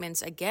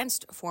indictments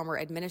against former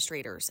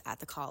administrators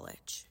at the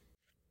college.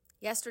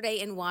 Yesterday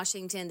in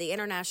Washington, the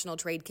International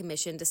Trade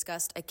Commission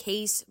discussed a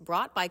case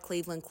brought by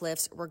Cleveland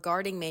Cliffs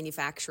regarding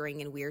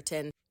manufacturing in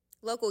Weirton.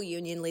 Local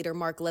union leader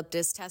Mark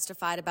Liptis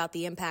testified about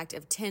the impact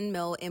of tin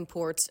mill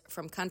imports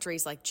from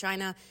countries like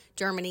China,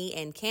 Germany,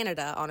 and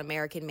Canada on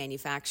American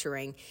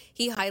manufacturing.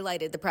 He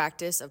highlighted the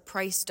practice of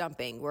price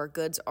dumping, where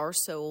goods are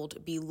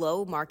sold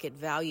below market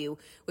value,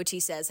 which he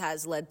says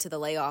has led to the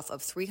layoff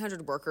of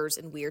 300 workers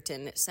in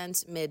Weirton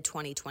since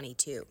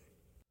mid-2022.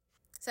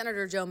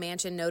 Senator Joe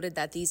Manchin noted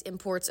that these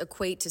imports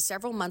equate to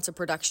several months of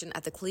production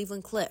at the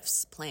Cleveland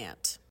Cliffs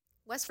plant.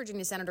 West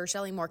Virginia Senator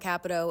Shelley Moore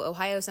Capito,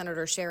 Ohio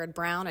Senator Sherrod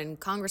Brown, and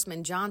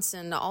Congressman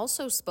Johnson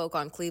also spoke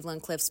on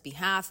Cleveland Cliffs'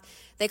 behalf.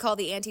 They call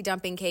the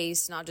anti-dumping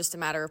case not just a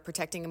matter of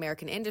protecting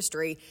American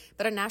industry,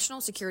 but a national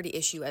security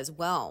issue as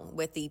well,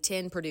 with the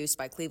tin produced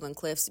by Cleveland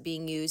Cliffs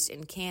being used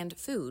in canned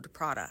food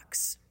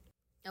products.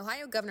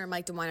 Ohio Governor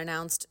Mike DeWine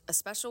announced a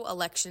special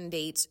election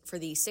date for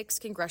the 6th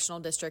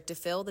congressional district to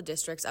fill the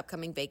district's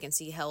upcoming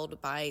vacancy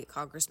held by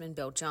Congressman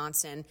Bill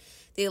Johnson.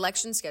 The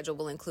election schedule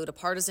will include a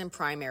partisan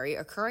primary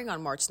occurring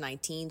on March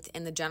 19th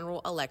and the general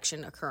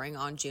election occurring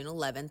on June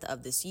 11th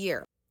of this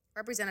year.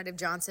 Representative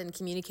Johnson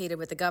communicated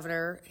with the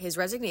governor his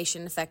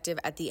resignation effective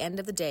at the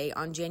end of the day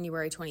on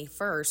January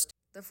 21st.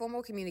 The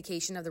formal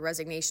communication of the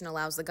resignation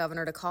allows the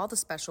governor to call the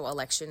special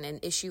election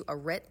and issue a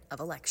writ of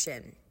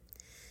election.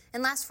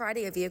 And last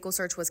Friday, a vehicle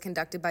search was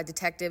conducted by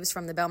detectives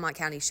from the Belmont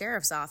County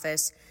Sheriff's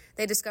Office.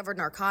 They discovered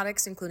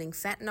narcotics, including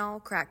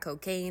fentanyl, crack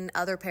cocaine,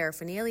 other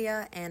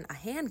paraphernalia, and a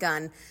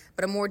handgun.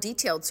 But a more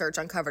detailed search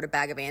uncovered a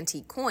bag of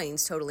antique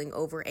coins totaling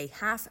over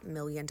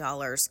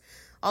 $500,000.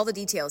 All the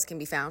details can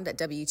be found at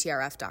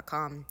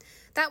WTRF.com.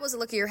 That was a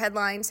look at your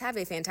headlines. Have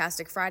a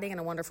fantastic Friday and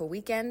a wonderful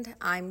weekend.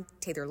 I'm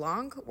Taylor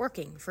Long,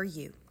 working for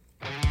you.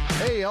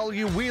 Hey, all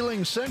you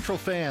Wheeling Central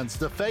fans,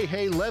 the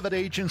Fahey Levitt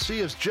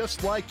Agency is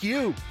just like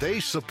you. They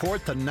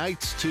support the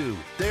Knights, too.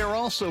 They are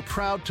also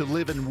proud to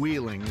live in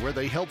Wheeling, where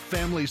they help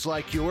families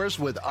like yours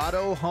with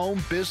auto,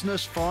 home,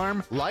 business,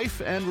 farm, life,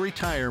 and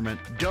retirement.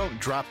 Don't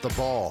drop the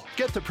ball.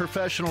 Get the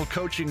professional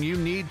coaching you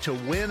need to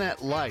win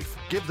at life.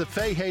 Give the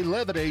Fahey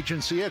Levitt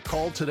Agency a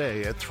call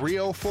today at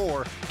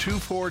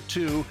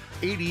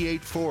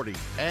 304-242-8840.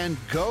 And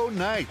go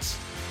Knights!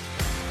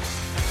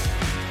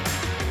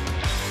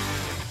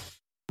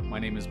 My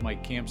name is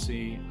Mike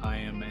Campsey. I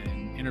am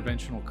an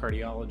interventional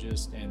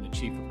cardiologist and the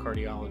chief of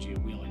cardiology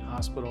at Wheeling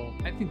Hospital.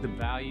 I think the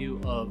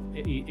value of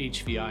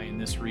HVI in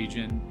this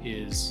region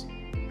is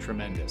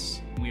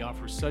tremendous. We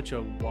offer such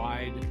a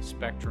wide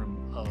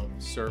spectrum of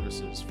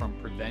services, from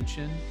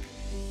prevention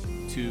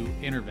to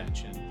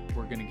intervention.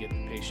 We're going to get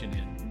the patient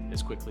in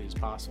as quickly as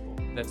possible.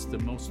 That's the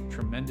most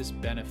tremendous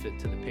benefit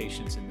to the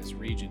patients in this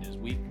region is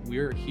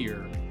we're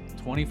here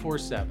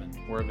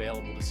 24/7. We're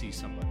available to see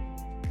somebody.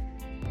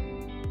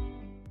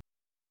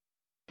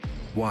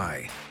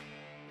 Why?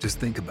 Just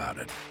think about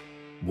it.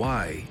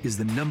 Why is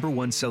the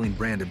 #1 selling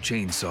brand of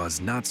chainsaws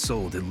not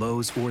sold at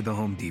Lowe's or the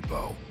Home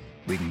Depot?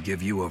 We can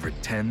give you over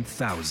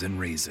 10,000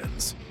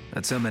 reasons.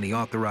 That's how many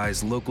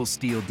authorized local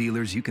steel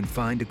dealers you can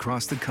find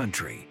across the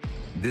country.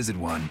 Visit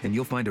one and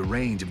you'll find a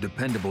range of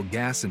dependable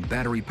gas and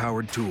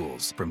battery-powered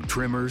tools, from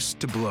trimmers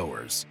to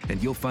blowers.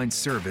 And you'll find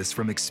service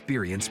from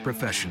experienced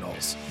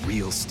professionals.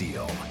 Real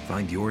steel.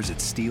 Find yours at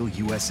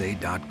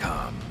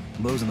steelusa.com.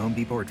 Lowe's and Home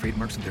Depot are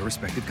trademarks of their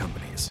respective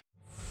companies.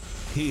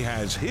 He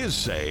has his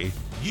say.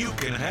 You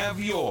can have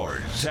yours.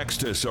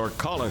 Text us or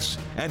call us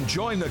and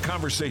join the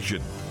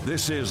conversation.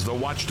 This is the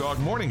Watchdog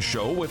Morning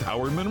Show with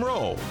Howard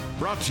Monroe.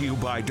 Brought to you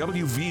by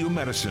WVU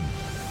Medicine.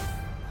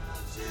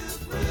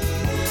 Baby.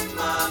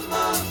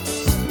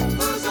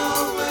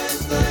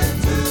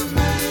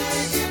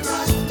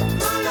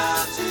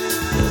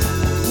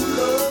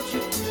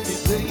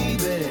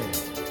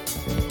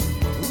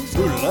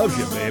 loves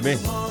you, baby.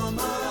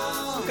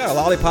 Got a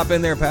lollipop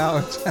in there,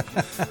 pal.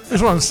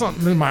 There's one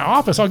something in my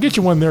office. I'll get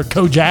you one there,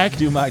 Kojak.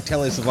 Do my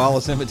Telly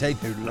Savalas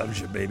imitation. Who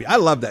loves you, baby? I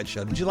love that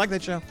show. Did you like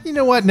that show? You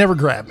know what? Never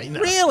grabbed me. No.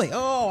 Really?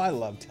 Oh, I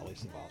love Telly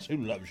Savalas. Who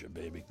loves you,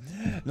 baby?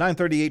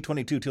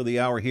 9:38:22 till the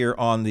hour here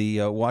on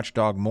the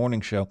Watchdog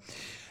Morning Show.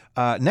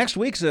 Next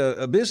week's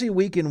a busy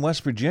week in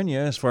West Virginia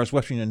as far as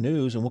West Virginia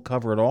news, and we'll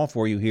cover it all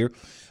for you here.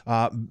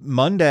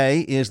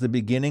 Monday is the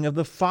beginning of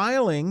the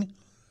filing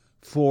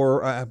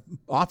for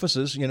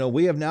offices. You know,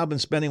 we have now been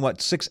spending,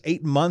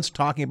 6-8 months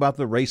talking about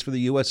the race for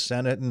the U.S.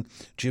 Senate and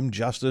Jim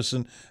Justice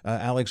and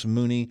Alex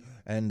Mooney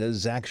and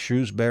Zach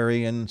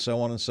Shrewsbury and so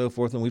on and so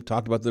forth. And we've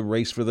talked about the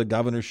race for the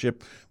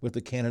governorship with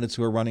the candidates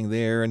who are running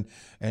there and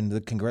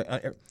the Congress.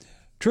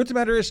 Truth of the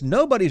matter is,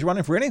 nobody's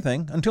running for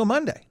anything until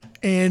Monday.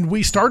 And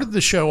we started the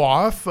show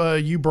off.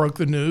 You broke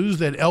the news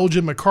that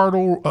Elgin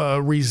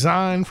McArdle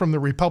resigned from the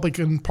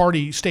Republican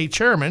Party state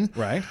chairman.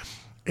 Right.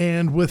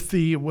 And with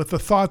the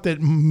thought that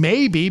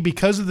maybe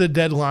because of the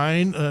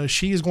deadline,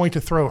 she is going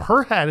to throw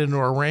her hat into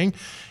a ring.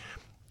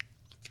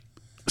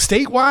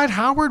 Statewide,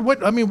 Howard,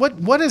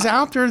 what is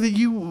out there that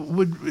you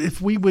would,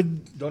 if we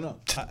would? Don't know.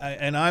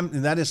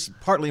 That is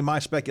partly my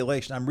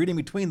speculation. I'm reading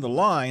between the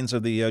lines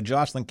of the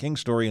Jocelyn King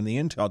story in the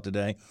Intel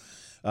today.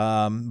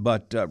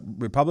 But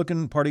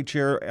Republican Party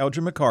Chair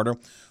Elgin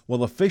McArdle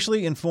will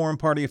officially inform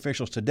party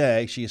officials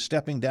today she is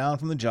stepping down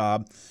from the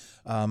job.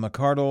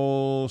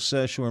 McArdle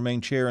says she'll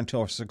remain chair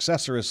until her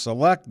successor is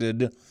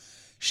selected.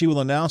 She will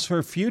announce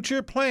her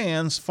future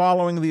plans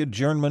following the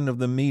adjournment of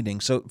the meeting.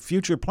 So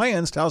future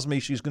plans tells me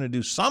she's going to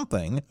do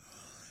something,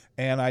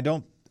 and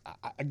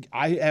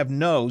I have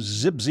no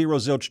zip zero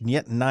zilch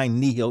yet nine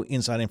nihil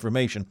inside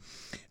information.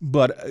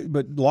 But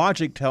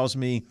logic tells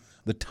me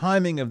the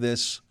timing of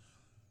this,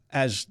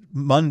 as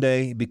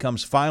Monday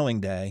becomes filing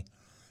day,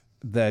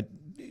 that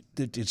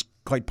it's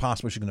quite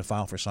possible she's going to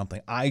file for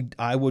something.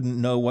 I wouldn't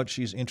know what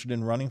she's interested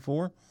in running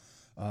for.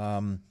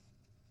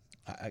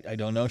 I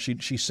don't know.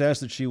 She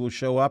says that she will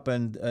show up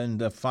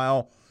and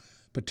file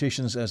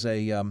petitions as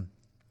a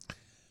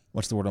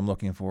what's the word I'm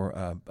looking for?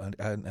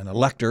 An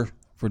elector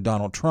for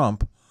Donald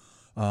Trump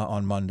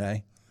on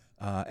Monday,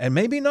 and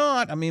maybe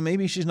not. I mean,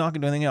 maybe she's not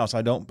going to do anything else.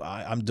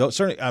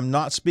 I'm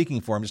not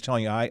speaking for her. I'm just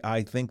telling you.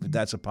 I think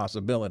that's a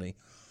possibility.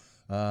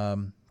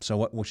 So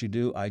what will she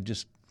do?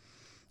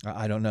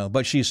 I don't know.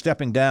 But she's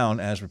stepping down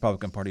as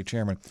Republican Party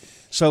chairman.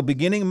 So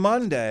beginning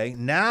Monday,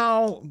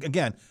 now,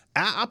 again,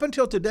 up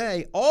until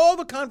today, all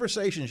the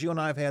conversations you and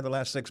I have had the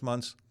last 6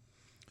 months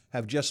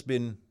have just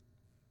been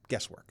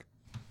guesswork.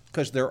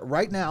 Because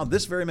right now,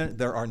 this very minute,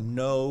 there are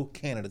no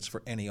candidates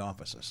for any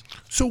offices.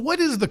 So what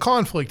is the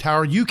conflict,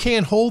 Howard? You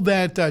can't hold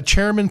that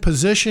chairman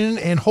position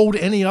and hold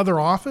any other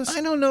office?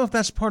 I don't know if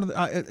that's part of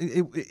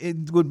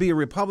it would be a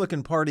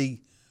Republican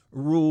Party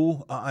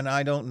rule, and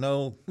I don't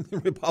know the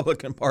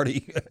Republican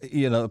Party,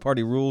 the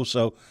party rules.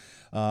 So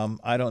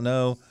I don't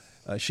know.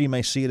 She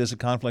may see it as a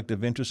conflict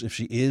of interest if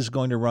she is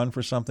going to run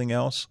for something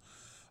else.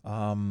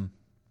 I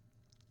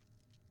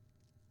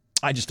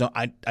just don't.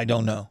 I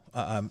don't know.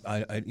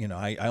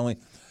 I only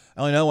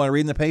know what I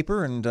read in the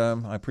paper, and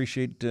I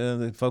appreciate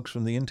the folks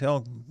from the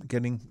Intel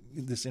getting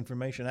this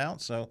information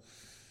out. So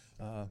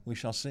we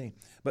shall see.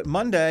 But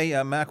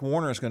Monday, Mac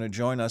Warner is going to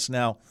join us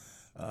now.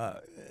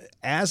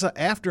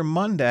 After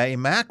Monday,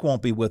 Mac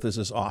won't be with us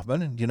as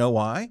often. And you know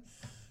why?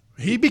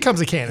 He becomes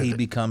a candidate. He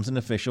becomes an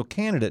official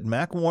candidate.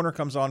 Mac Warner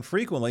comes on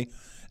frequently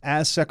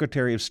as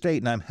Secretary of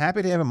State, and I'm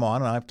happy to have him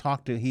on, and I've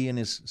talked to he and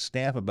his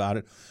staff about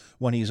it.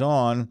 When he's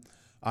on,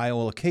 I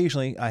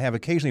have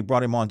occasionally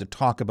brought him on to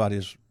talk about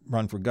his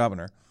run for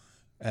governor,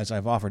 as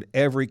I've offered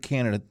every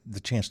candidate the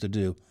chance to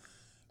do.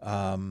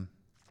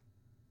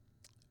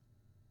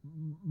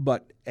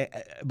 But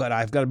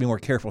I've got to be more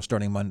careful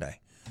starting Monday.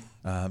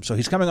 So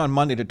he's coming on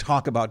Monday to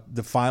talk about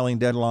the filing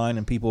deadline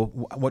and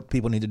what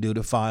people need to do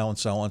to file and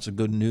so on. It's a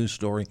good news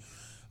story.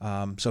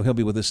 So he'll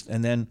be with us,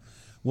 and then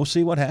we'll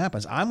see what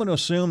happens. I'm going to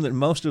assume that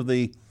most of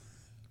the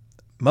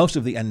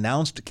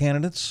announced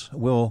candidates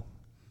will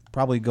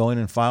probably go in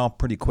and file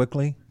pretty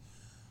quickly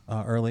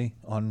early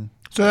on.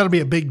 So that'll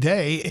be a big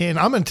day, and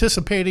I'm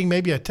anticipating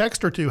maybe a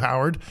text or two,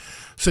 Howard,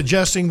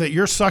 suggesting that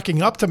you're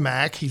sucking up to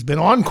Mac. He's been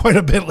on quite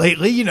a bit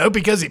lately,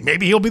 because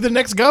maybe he'll be the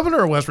next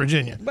governor of West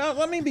Virginia. Well,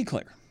 let me be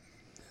clear.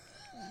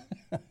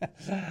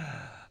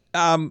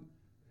 Of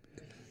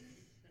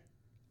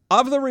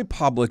the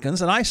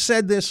Republicans, and I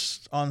said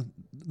this on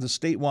the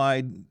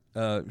statewide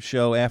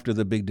show after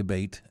the big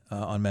debate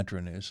on Metro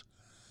News,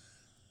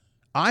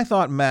 I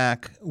thought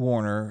Mac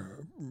Warner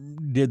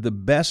did the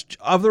best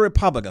of the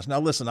Republicans. Now,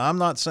 listen, I'm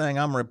not saying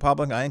I'm a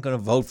Republican. I ain't going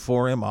to vote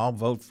for him. I'll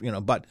vote,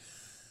 but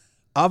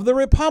of the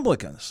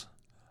Republicans,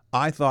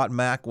 I thought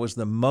Mac was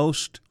the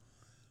most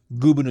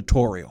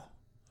gubernatorial.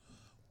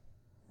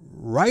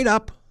 Right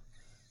up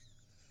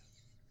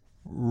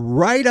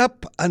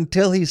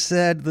until he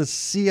said the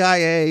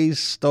CIA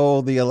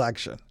stole the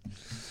election.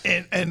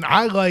 And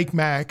I like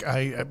Mac.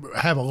 I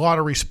have a lot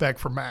of respect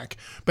for Mac.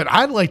 But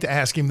I'd like to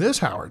ask him this,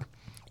 Howard.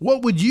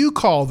 What would you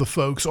call the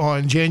folks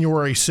on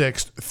January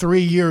 6th,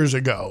 3 years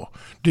ago?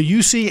 Do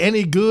you see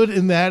any good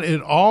in that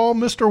at all,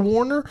 Mr.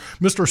 Warner,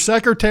 Mr.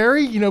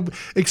 Secretary?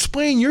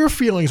 Explain your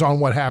feelings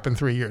on what happened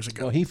 3 years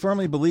ago. Well, he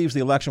firmly believes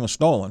the election was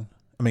stolen.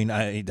 I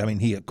mean,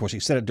 he of course he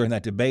said it during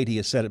that debate. He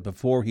has said it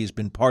before. He's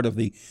been part of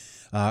the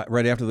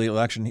right after the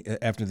election,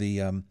 after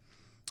the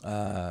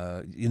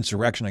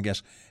insurrection, I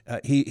guess.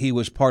 He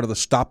was part of the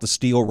Stop the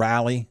Steal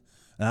rally.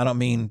 And I don't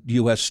mean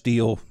U.S.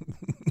 Steel,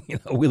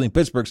 Wheeling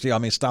Pittsburgh Steel. I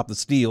mean Stop the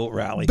Steal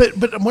rally.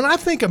 But when I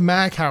think of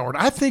Mac, Howard,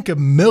 I think of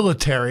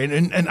military,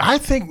 and I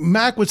think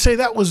Mac would say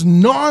that was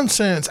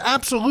nonsense.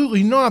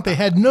 Absolutely not. They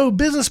had no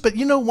business. But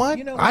you know what?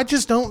 I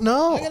just don't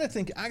know. I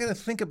gotta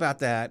think about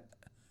that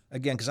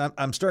again, because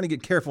I'm starting to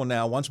get careful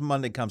now. Once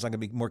Monday comes, I'm gonna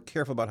be more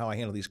careful about how I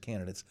handle these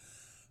candidates.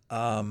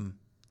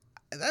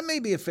 That may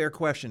be a fair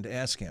question to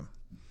ask him.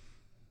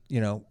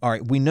 All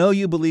right, we know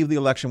you believe the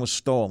election was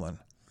stolen.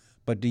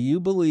 But do you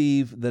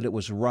believe that it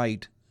was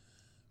right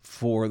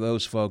for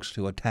those folks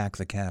to attack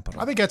the Capitol?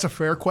 I think that's a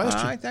fair question.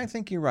 I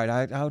think you're right.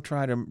 I'll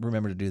try to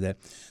remember to do that.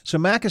 So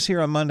Mac is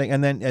here on Monday,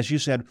 and then, as you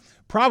said,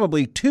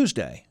 probably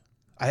Tuesday.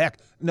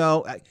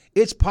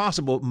 It's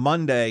possible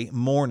Monday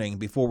morning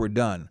before we're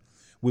done,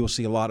 we will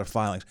see a lot of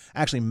filings.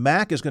 Actually,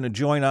 Mac is going to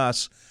join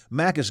us.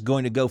 Mac is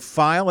going to go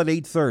file at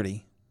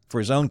 8:30 for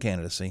his own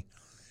candidacy,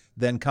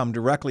 then come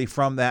directly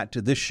from that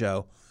to this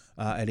show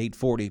at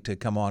 8:40 to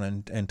come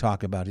on and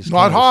talk about his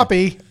Not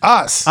Hoppy,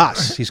 us.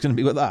 Us. He's going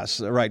to be with us,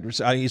 right?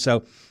 So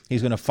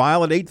he's going to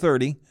file at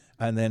 8:30,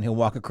 and then he'll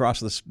walk across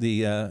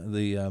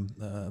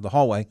the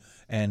hallway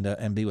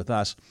and be with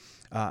us.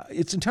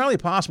 It's entirely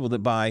possible that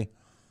by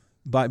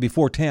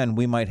before 10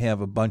 we might have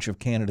a bunch of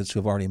candidates who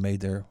have already made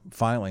their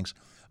filings.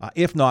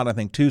 If not, I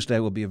think Tuesday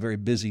will be a very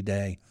busy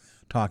day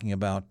talking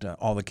about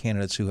all the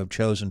candidates who have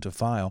chosen to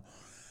file.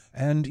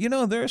 And,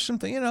 there's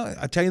something,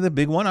 I tell you the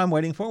big one I'm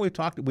waiting for. We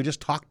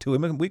just talked to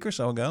him a week or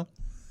so ago.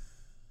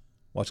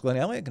 What's Glenn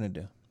Elliott going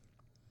to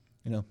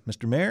do?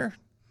 Mr. Mayor,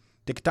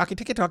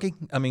 ticky-tacky.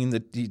 I mean,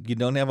 you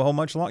don't have a whole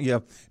much long. You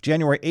have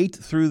January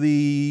 8th through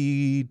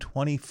the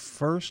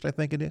 21st, I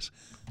think it is.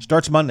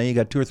 Starts Monday. You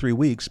got 2 or 3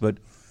 weeks, but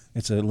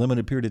it's a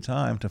limited period of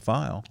time to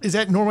file. Is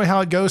that normally how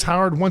it goes,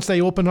 Howard? Once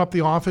they open up the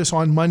office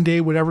on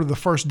Monday, whatever the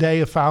first day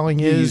of filing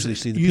is,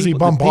 usually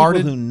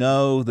bombarded? The people who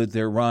know that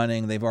they're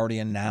running, they've already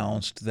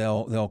announced,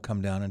 they'll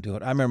come down and do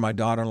it. I remember my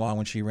daughter-in-law,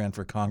 when she ran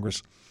for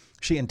Congress,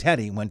 she and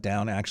Teddy went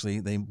down, actually.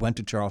 They went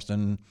to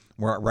Charleston,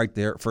 were right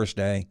there first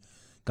day,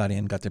 got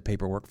in, got their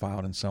paperwork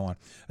filed, and so on.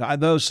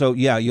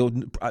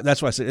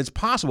 That's why I said it's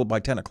possible by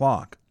 10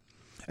 o'clock.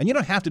 And you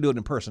don't have to do it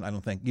in person, I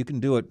don't think. You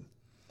can do it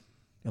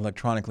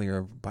electronically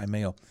or by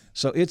mail.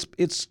 So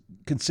it's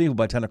conceivable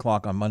by 10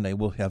 o'clock on Monday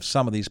we'll have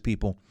some of these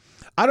people.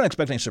 I don't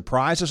expect any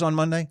surprises on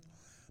Monday,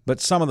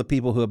 but some of the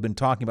people who have been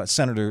talking about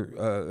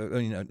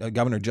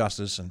Governor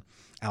Justice and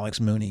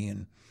Alex Mooney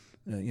and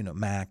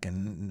Mac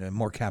and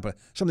more capital.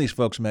 Some of these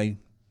folks may,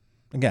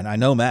 again, I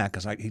know Mac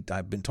because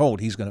I've been told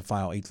he's going to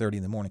file 8:30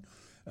 in the morning.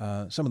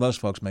 Some of those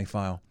folks may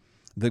file.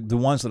 The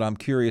ones that I'm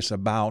curious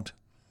about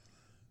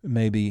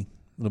maybe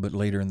a little bit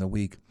later in the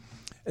week.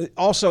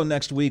 Also,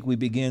 next week, we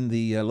begin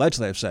the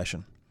legislative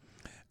session.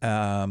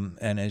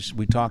 And as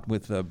we talked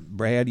with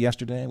Brad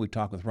yesterday, we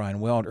talked with Ryan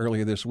Weld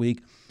earlier this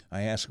week,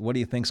 I asked, what do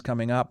you think's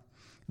coming up?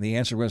 And the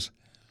answer was,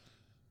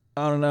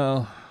 I don't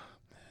know.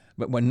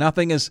 But when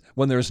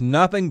there's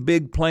nothing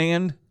big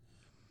planned,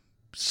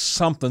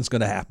 something's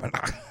going to happen.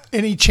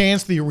 Any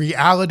chance the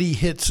reality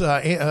hits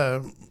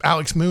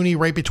Alex Mooney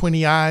right between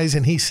the eyes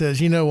and he says,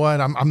 you know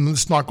what, I'm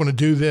just not going to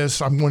do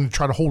this. I'm going to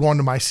try to hold on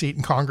to my seat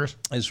in Congress?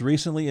 As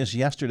recently as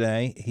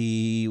yesterday,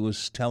 he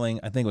was telling,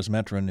 I think it was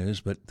Metro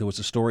News, but there was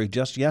a story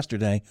just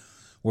yesterday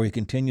where he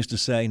continues to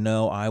say,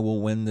 no, I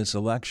will win this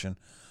election.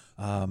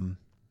 I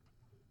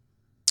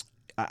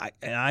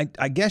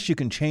guess you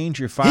can change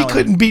your filing. He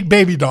couldn't beat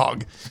Baby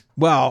Dog.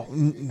 Well,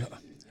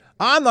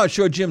 I'm not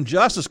sure Jim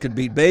Justice could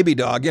beat Baby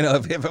Dog.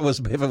 If it was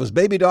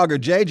Baby Dog or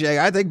JJ,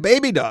 I think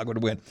Baby Dog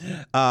would win.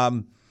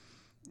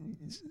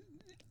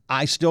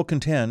 I still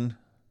contend,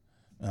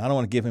 and I don't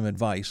want to give him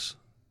advice.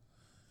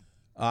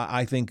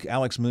 I think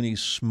Alex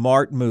Mooney's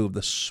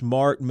the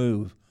smart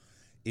move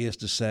is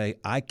to say,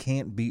 I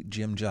can't beat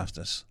Jim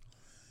Justice.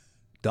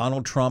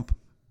 Donald Trump,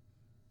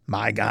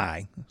 my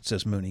guy,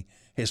 says Mooney.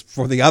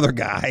 For the other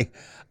guy,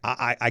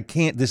 I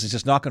can't. This is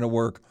just not going to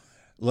work.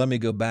 Let me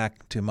go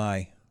back to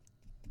my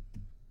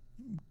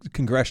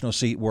congressional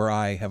seat where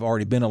I have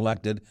already been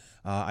elected.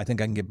 I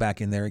think I can get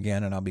back in there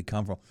again, and I'll be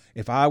comfortable.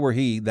 If I were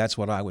he, that's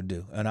what I would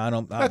do. And I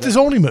don't. That's his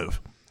only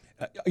move.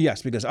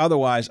 Yes, because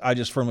otherwise, I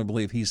just firmly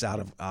believe he's out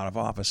of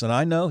office. And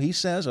I know he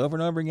says over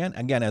and over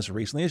again as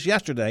recently as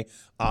yesterday,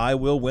 I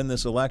will win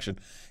this election.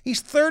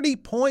 He's 30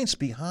 points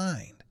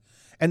behind,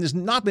 and there's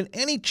not been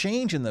any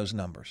change in those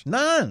numbers.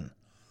 None.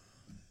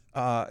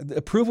 The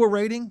approval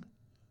rating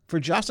for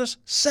justice,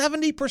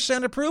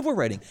 70% approval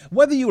rating.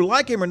 Whether you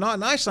like him or not,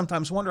 and I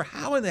sometimes wonder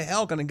how in the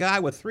hell can a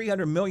guy with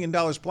 $300 million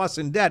plus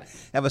in debt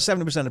have a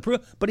 70%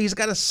 approval, but he's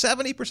got a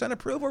 70%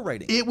 approval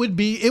rating. It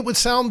would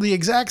sound the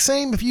exact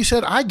same if you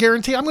said, I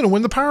guarantee I'm going to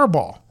win the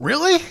Powerball.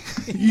 Really?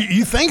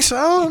 you think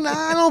so? Nah,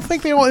 I don't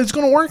think it's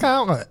going to work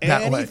out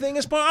that way. Anything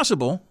is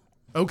possible.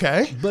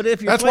 Okay. But if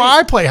that's why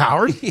I play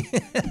Howard.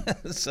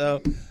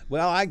 So,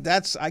 well, I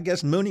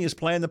guess Mooney is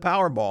playing the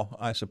Powerball,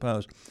 I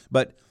suppose.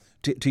 But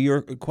to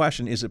your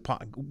question,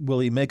 will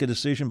he make a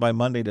decision by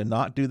Monday to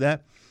not do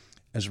that?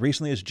 As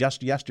recently as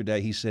just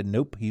yesterday, he said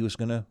nope. He's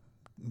gonna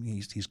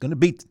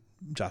beat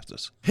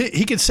justice.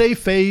 He could save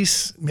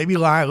face, maybe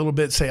lie a little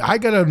bit. Say, I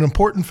got an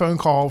important phone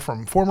call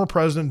from former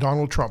President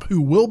Donald Trump,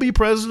 who will be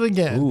president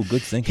again. Ooh,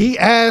 good thinking. He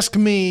asked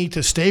me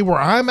to stay where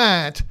I'm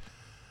at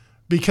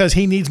because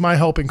he needs my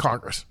help in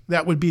Congress.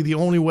 That would be the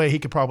only way he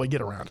could probably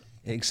get around it.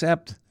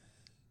 Except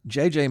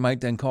JJ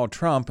might then call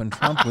Trump, and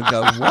Trump would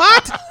go,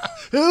 what?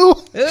 Who?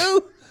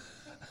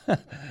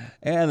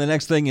 And the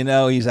next thing you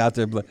know, he's out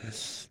there.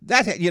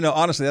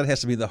 Honestly, that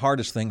has to be the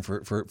hardest thing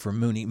for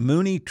Mooney.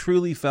 Mooney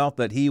truly felt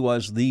that he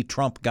was the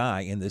Trump guy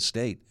in this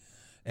state.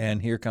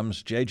 And here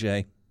comes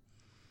JJ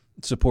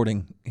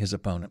supporting his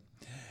opponent.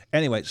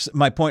 Anyway,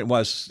 my point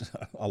was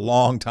a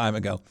long time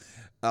ago.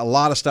 A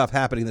lot of stuff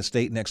happening in the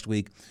state next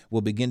week.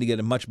 We'll begin to get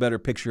a much better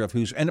picture of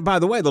who's – and by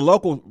the way, the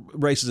local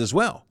races as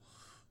well.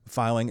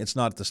 Filing, it's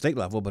not at the state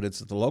level, but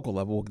it's at the local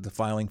level. We'll get the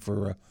filing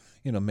for,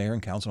 mayor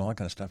and council and all that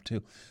kind of stuff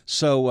too.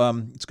 So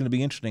it's going to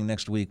be interesting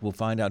next week. We'll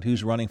find out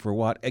who's running for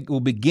what.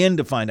 We'll begin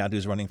to find out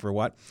who's running for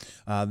what.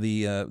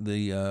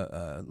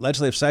 The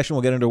legislative session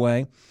will get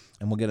underway,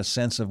 and we'll get a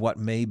sense of what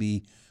may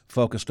be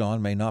focused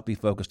on, may not be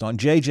focused on.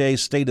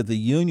 JJ's State of the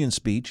Union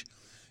speech,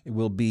 it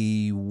will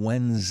be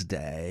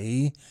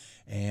Wednesday,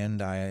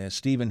 and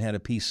Stephen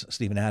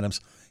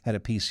Adams had a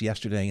piece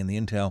yesterday in the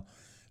Intel.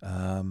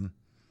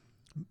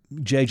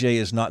 JJ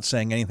is not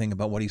saying anything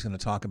about what he's going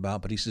to talk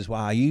about, but he says,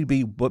 "Wow, you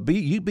be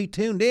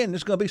tuned in.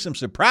 There's going to be some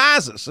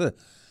surprises."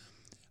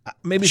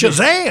 Maybe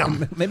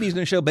Shazam! Maybe he's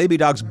going to show Baby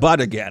Dog's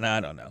butt again. I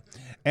don't know.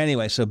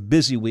 Anyway, so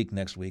busy week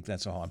next week.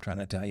 That's all I'm trying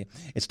to tell you.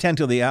 It's 10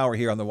 till the hour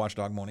here on the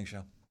Watchdog Morning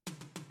Show.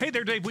 Hey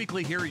there, Dave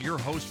Weekley here, your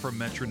host from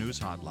Metro News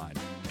Hotline.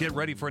 Get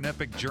ready for an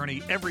epic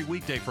journey every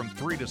weekday from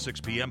 3 to 6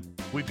 p.m.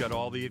 We've got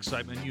all the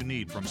excitement you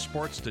need, from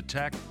sports to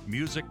tech,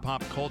 music,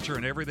 pop culture,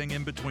 and everything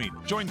in between.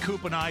 Join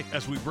Coop and I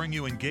as we bring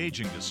you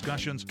engaging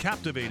discussions,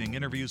 captivating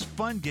interviews,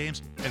 fun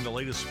games, and the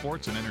latest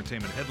sports and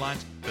entertainment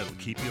headlines that'll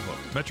keep you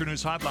hooked. Metro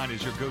News Hotline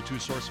is your go-to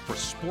source for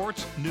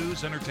sports,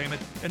 news,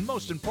 entertainment, and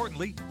most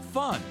importantly,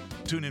 fun.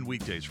 Tune in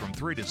weekdays from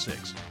 3 to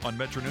 6 on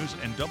Metro News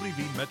and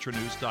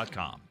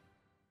WVMetroNews.com.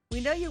 We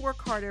know you work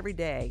hard every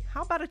day.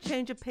 How about a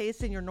change of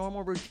pace in your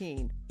normal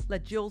routine?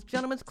 Let Jill's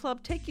Gentlemen's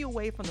Club take you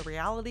away from the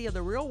reality of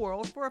the real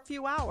world for a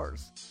few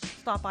hours.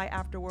 Stop by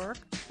after work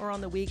or on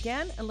the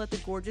weekend and let the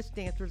gorgeous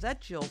dancers at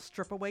Jill's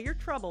strip away your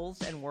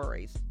troubles and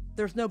worries.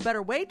 There's no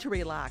better way to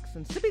relax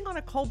than sipping on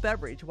a cold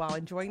beverage while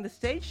enjoying the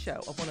stage show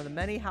of one of the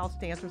many house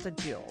dancers at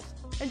Jill's.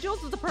 And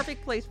Jill's is the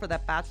perfect place for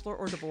that bachelor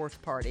or divorce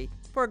party.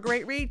 For a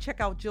great read, check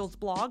out Jill's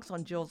blogs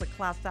on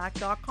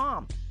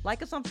jills@classact.com.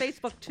 Like us on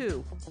Facebook,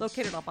 too,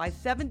 located off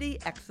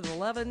I-70, exit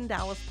 11,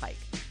 Dallas Pike.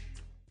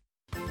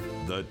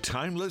 The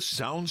timeless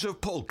sounds of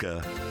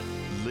polka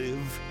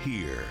live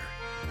here.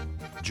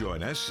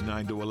 Join us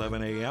 9 to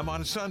 11 a.m.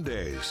 on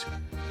Sundays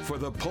for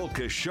the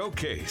Polka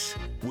Showcase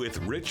with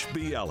Rich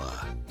Biella.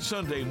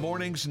 Sunday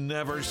mornings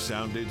never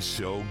sounded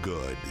so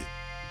good.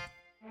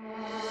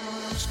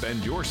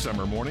 Spend your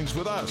summer mornings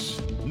with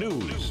us.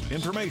 News,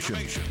 information,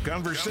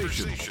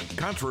 conversation,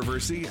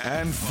 controversy,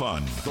 and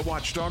fun. The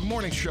Watchdog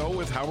Morning Show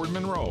with Howard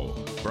Monroe.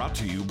 Brought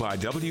to you by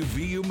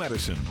WVU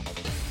Medicine.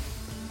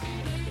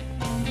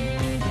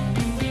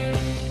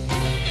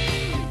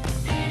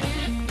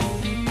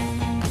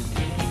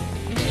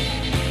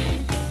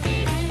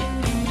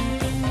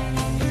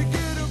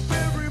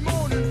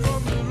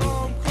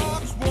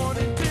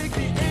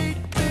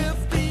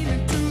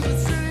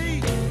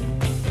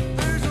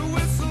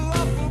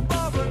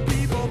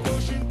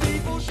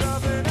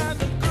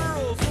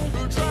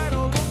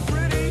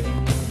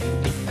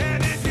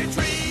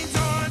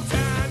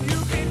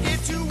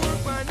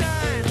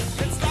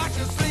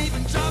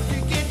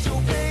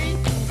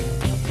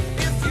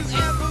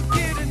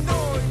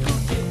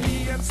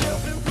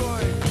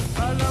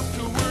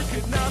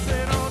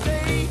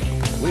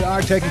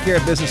 Taking care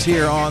of business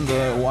here on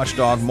the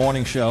Watchdog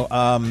Morning Show.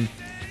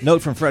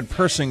 Note from Fred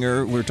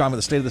Persinger. We were talking about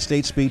the State of the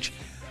State speech.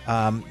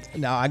 Now,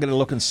 I got to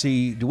look and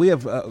see. Do we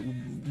have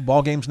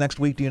ball games next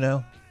week? Do you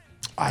know?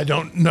 I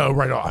don't know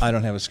right off. I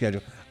don't have a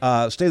schedule.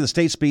 State of the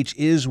State speech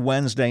is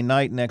Wednesday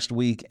night next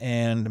week,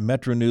 and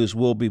Metro News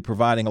will be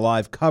providing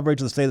live coverage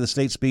of the State of the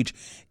State speech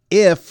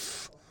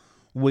if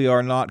we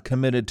are not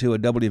committed to a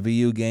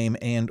WVU game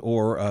and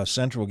or a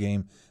Central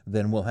game.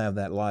 Then we'll have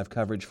that live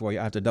coverage for you.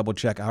 I have to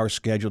double-check our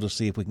schedule to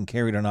see if we can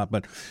carry it or not.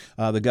 But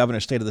the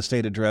Governor's State of the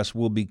State address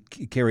will be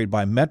carried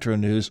by Metro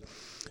News.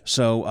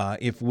 So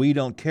if we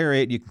don't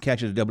carry it, you can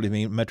catch it at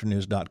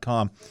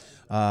wvmetronews.com.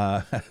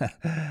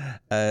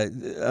 I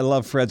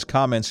love Fred's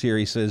comments here.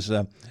 He says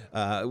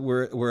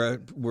we're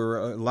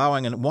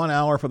allowing 1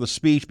 hour for the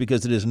speech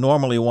because it is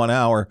normally 1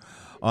 hour.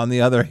 On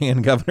the other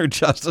hand, Governor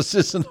Justice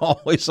isn't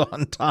always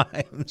on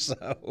time,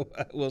 so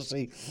we'll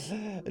see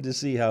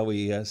how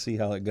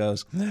it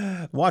goes.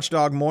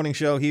 Watchdog Morning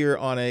Show here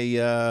on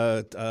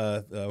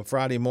a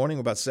Friday morning,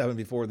 about 7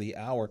 before the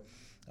hour,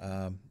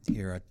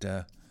 here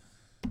at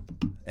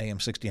AM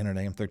 1600,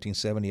 AM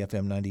 1370,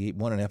 FM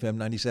 98.1, and FM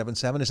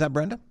 97.7. Is that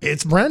Brenda?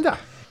 It's Brenda.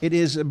 It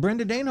is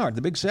Brenda Dainhardt,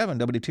 the Big 7,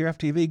 WTRF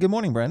TV. Good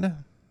morning,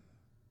 Brenda.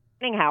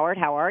 Good morning, Howard.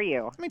 How are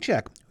you? Let me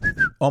check.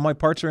 All my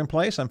parts are in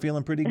place. I'm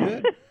feeling pretty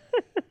good.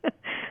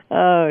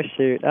 Oh,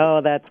 shoot.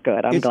 Oh, that's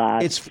good. I'm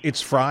glad.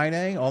 It's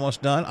Friday,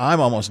 almost done. I'm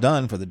almost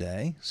done for the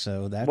day,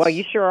 so that's... Well,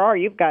 you sure are.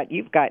 You've got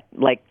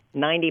like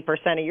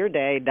 90% of your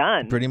day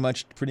done. Pretty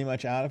much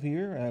out of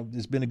here.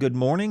 It's been a good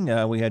morning.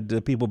 We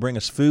had people bring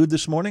us food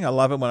this morning. I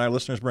love it when our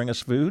listeners bring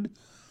us food.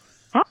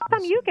 How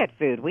come you get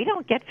food? We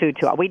don't get food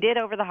too. We did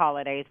over the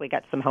holidays. We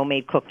got some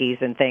homemade cookies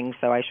and things,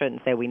 so I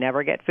shouldn't say we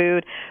never get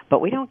food, but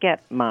we don't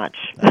get much.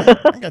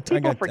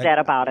 People forget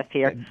about us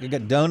here. I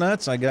got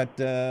donuts. I got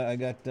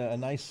a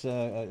nice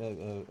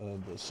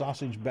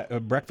sausage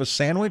breakfast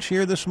sandwich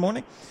here this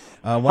morning.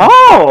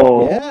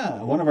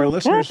 One of our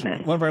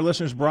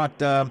listeners brought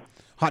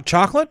hot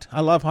chocolate.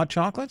 I love hot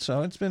chocolate,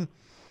 so it's been,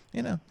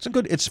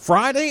 it's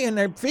Friday and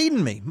they're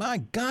feeding me. My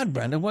God,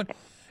 Brenda, what?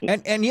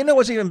 And you know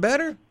what's even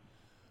better?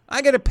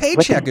 I get a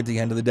paycheck at the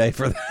end of the day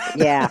for that.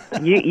 Yeah,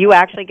 you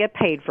actually get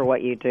paid for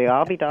what you do.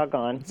 I'll be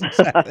doggone.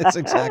 That's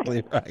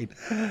exactly right.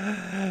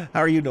 How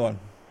are you doing?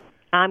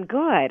 I'm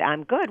good.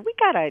 We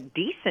got a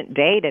decent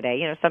day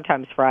today.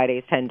 Sometimes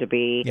Fridays tend to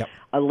be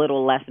a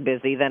little less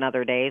busy than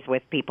other days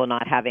with people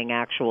not having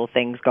actual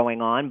things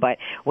going on. But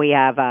we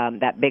have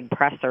that big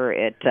presser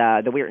at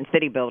the Weirton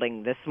City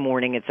building this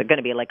morning. It's going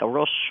to be like a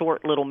real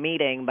short little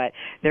meeting, but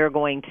they're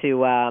going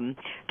to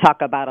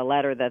talk about a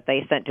letter that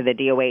they sent to the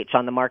DOH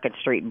on the Market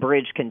Street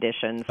Bridge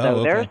conditions.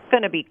 So there's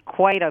going to be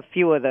quite a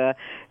few of the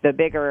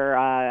bigger,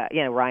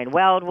 Ryan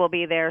Weld will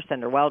be there,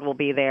 Senator Weld will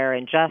be there,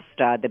 and just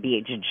the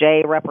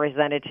BHJ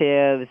representatives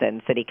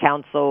and city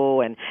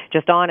council and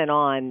just on,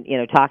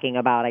 talking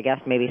about, I guess,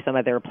 maybe some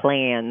of their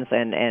plans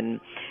and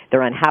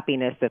their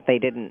unhappiness that they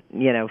didn't,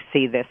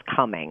 see this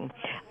coming,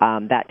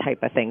 that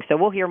type of thing. So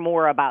we'll hear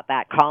more about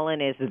that.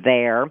 Colin is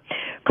there.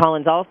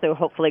 Colin's also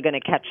hopefully going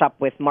to catch up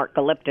with Mark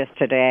Galiptis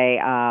today.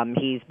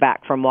 He's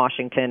back from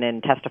Washington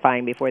and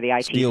testifying before the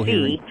ITC. Steel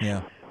hearing,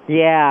 yeah.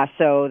 Yeah,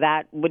 so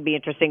that would be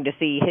interesting to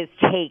see his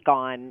take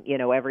on,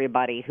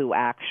 everybody who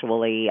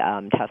actually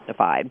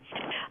testified.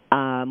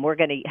 We're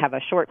going to have a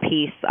short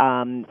piece.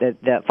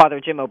 The Father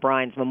Jim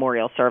O'Brien's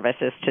memorial service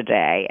is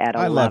today at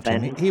 11. I loved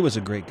him. He was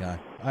a great guy.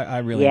 I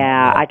really.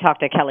 Yeah, I talked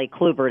to Kelly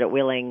Klubert at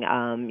Wheeling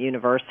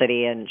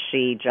University, and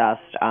she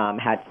just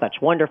had such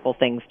wonderful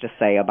things to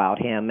say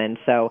about him. And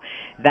so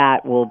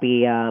that will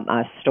be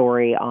a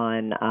story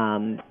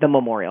on the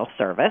memorial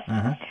service.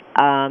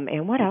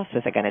 And what else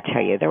was I going to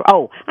tell you?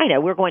 I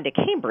know. We're going to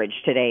Cambridge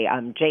today.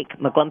 Jake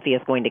McGlumphy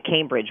is going to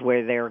Cambridge,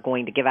 where they're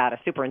going to give out a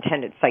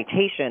superintendent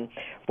citation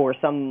for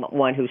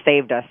someone who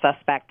saved a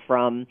suspect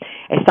from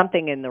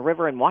something in the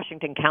river in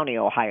Washington County,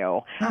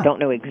 Ohio. Don't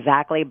know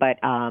exactly, but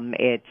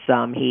it's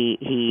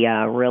he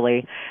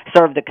really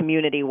served the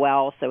community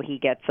well, so he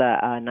gets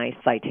a nice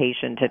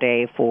citation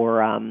today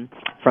from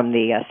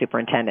the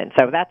superintendent.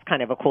 So that's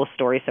kind of a cool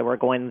story, so we're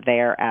going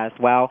there as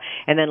well.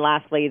 And then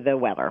lastly, the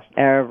weather.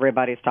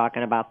 Everybody's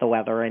talking about the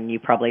weather, and you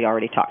probably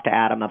already talked to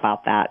Adam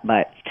about that,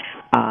 but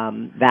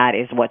that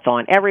is what's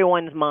on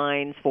everyone's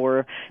minds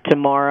for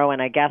tomorrow.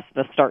 And I guess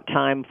the start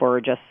time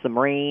for just some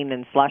rain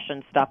and slush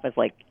and stuff is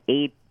like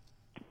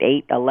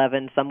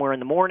 8:11 somewhere in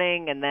the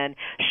morning, and then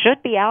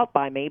should be out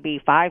by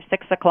maybe 5,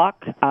 6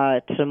 o'clock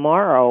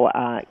tomorrow,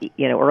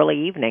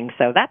 early evening.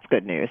 So that's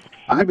good news.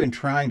 I've been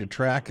trying to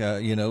track,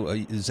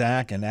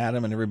 Zach and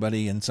Adam and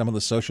everybody and some of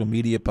the social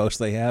media posts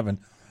they have, and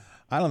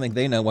I don't think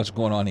they know what's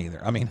going on either.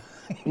 I mean,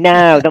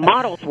 no, the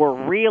models were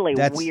really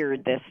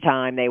weird this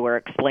time. They were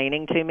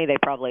explaining to me. They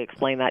probably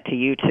explained that to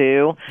you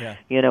too.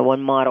 Yeah.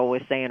 One model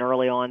was saying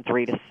early on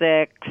 3 to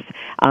 6.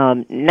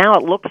 Now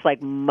it looks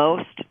like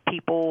most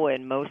people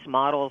and most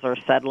models are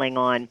settling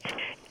on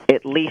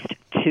at least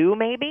 2,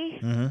 maybe.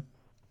 Mm-hmm.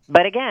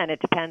 But again,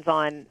 it depends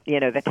on,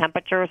 the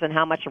temperatures and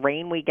how much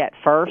rain we get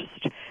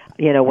first,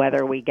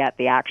 whether we get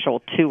the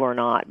actual 2 or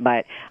not.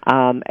 But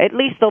at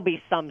least there'll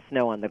be some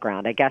snow on the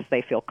ground. I guess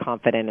they feel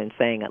confident in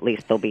saying at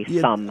least there'll be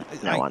some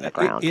snow on the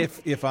ground.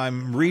 If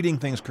I'm reading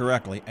things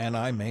correctly, and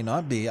I may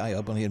not be, I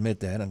openly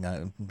admit that,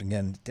 and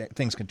again,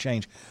 things can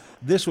change.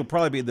 This will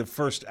probably be the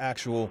first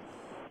actual,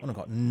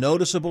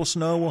 noticeable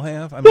snow we'll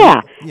have.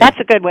 That's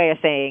a good way of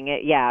saying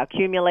it. Yeah,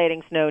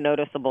 accumulating snow,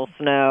 noticeable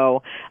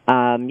snow.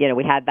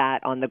 We had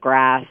that on the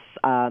grass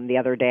the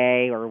other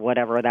day or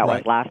whatever that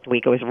was last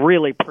week. It was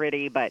really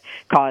pretty, but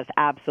caused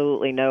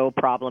absolutely no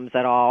problems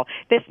at all.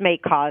 This may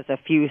cause a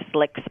few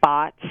slick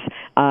spots,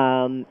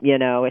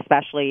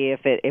 especially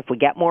if we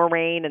get more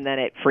rain and then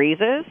it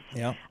freezes.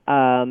 Yeah.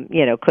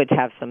 Could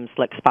have some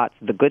slick spots.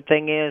 The good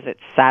thing is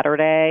it's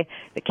Saturday.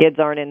 The kids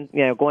aren't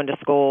going to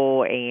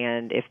school,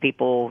 and if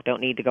people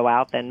don't need to go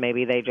out, then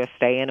maybe they just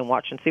stay in and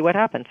watch and see what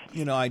happens.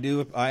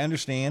 I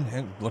understand.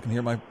 And looking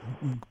here, my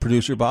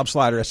producer Bob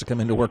Slider has to come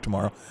into work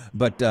tomorrow,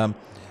 but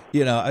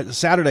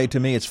Saturday to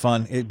me it's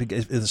fun. If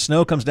the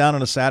snow comes down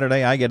on a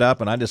Saturday, I get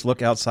up and I just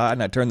look outside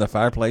and I turn the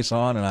fireplace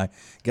on and I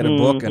get a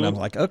book and I'm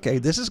like, okay,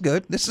 this is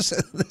good. This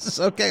is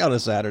okay on a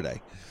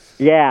Saturday.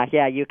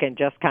 Yeah, you can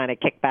just kind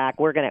of kick back.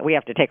 We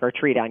have to take our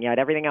tree down yet.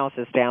 Everything else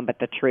is down, but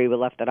the tree, we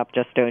left it up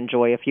just to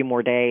enjoy a few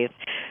more days.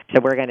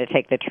 So we're going to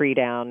take the tree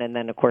down, and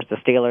then, of course, the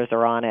Steelers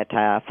are on at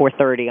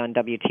 4:30 on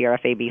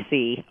WTRF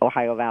ABC,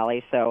 Ohio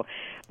Valley. So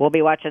we'll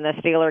be watching the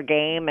Steeler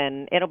game,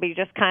 and it'll be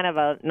just kind of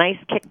a nice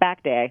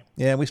kickback day.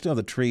 Yeah, we still have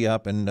the tree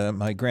up, and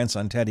my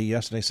grandson Teddy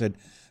yesterday said,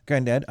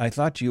 "Granddad, I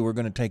thought you were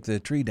going to take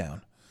the tree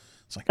down."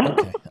 It's like,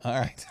 okay, all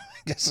right.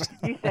 You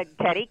said,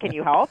 Teddy, can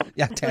you help?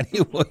 Yeah,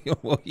 Teddy, will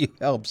you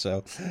help?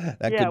 So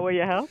will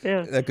you help?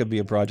 Yeah, that could be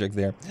a project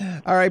there.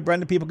 All right,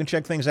 Brenda, people can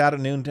check things out at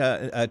noon,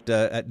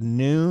 at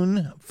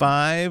noon,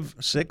 5,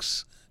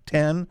 6,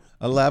 10,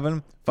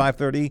 11,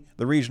 5:30,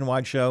 the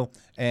region-wide show,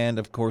 and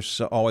of course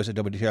always at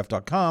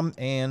WTF.com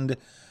and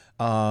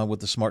with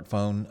the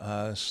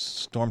smartphone,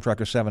 Storm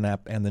Tracker 7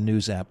 app and the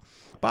news app.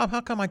 Bob,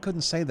 how come I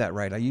couldn't say that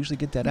right? I usually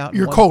get that out.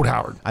 You're cold,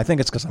 Howard. I think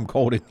it's because I'm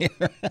cold in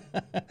here.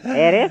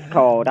 It is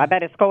cold. I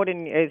bet it's cold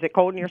is it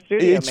cold in your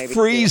studio? It's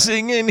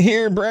freezing in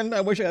here, Brenda.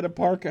 I wish I had a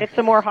parka. Get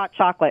some more hot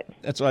chocolate.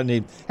 That's what I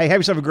need. Hey, have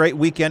yourself a great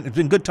weekend. It's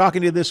been good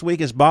talking to you this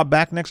week. Is Bob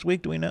back next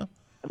week? Do we know?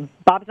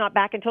 Bob's not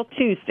back until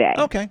Tuesday.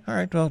 Okay. All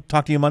right. Well,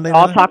 talk to you Monday.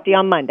 I'll talk to you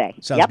on Monday.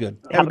 Sounds good.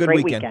 Have a good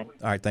great weekend. All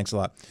right. Thanks a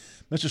lot.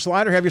 Mr.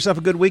 Slider, have yourself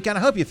a good weekend.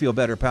 I hope you feel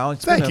better, pal.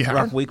 It's been a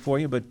rough week for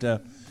you, but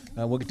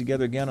we'll get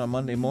together again on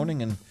Monday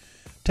morning and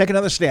take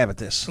another stab at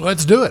this.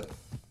 Let's do it.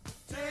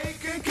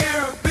 Taking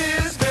care of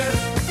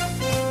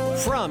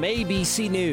business. From ABC News.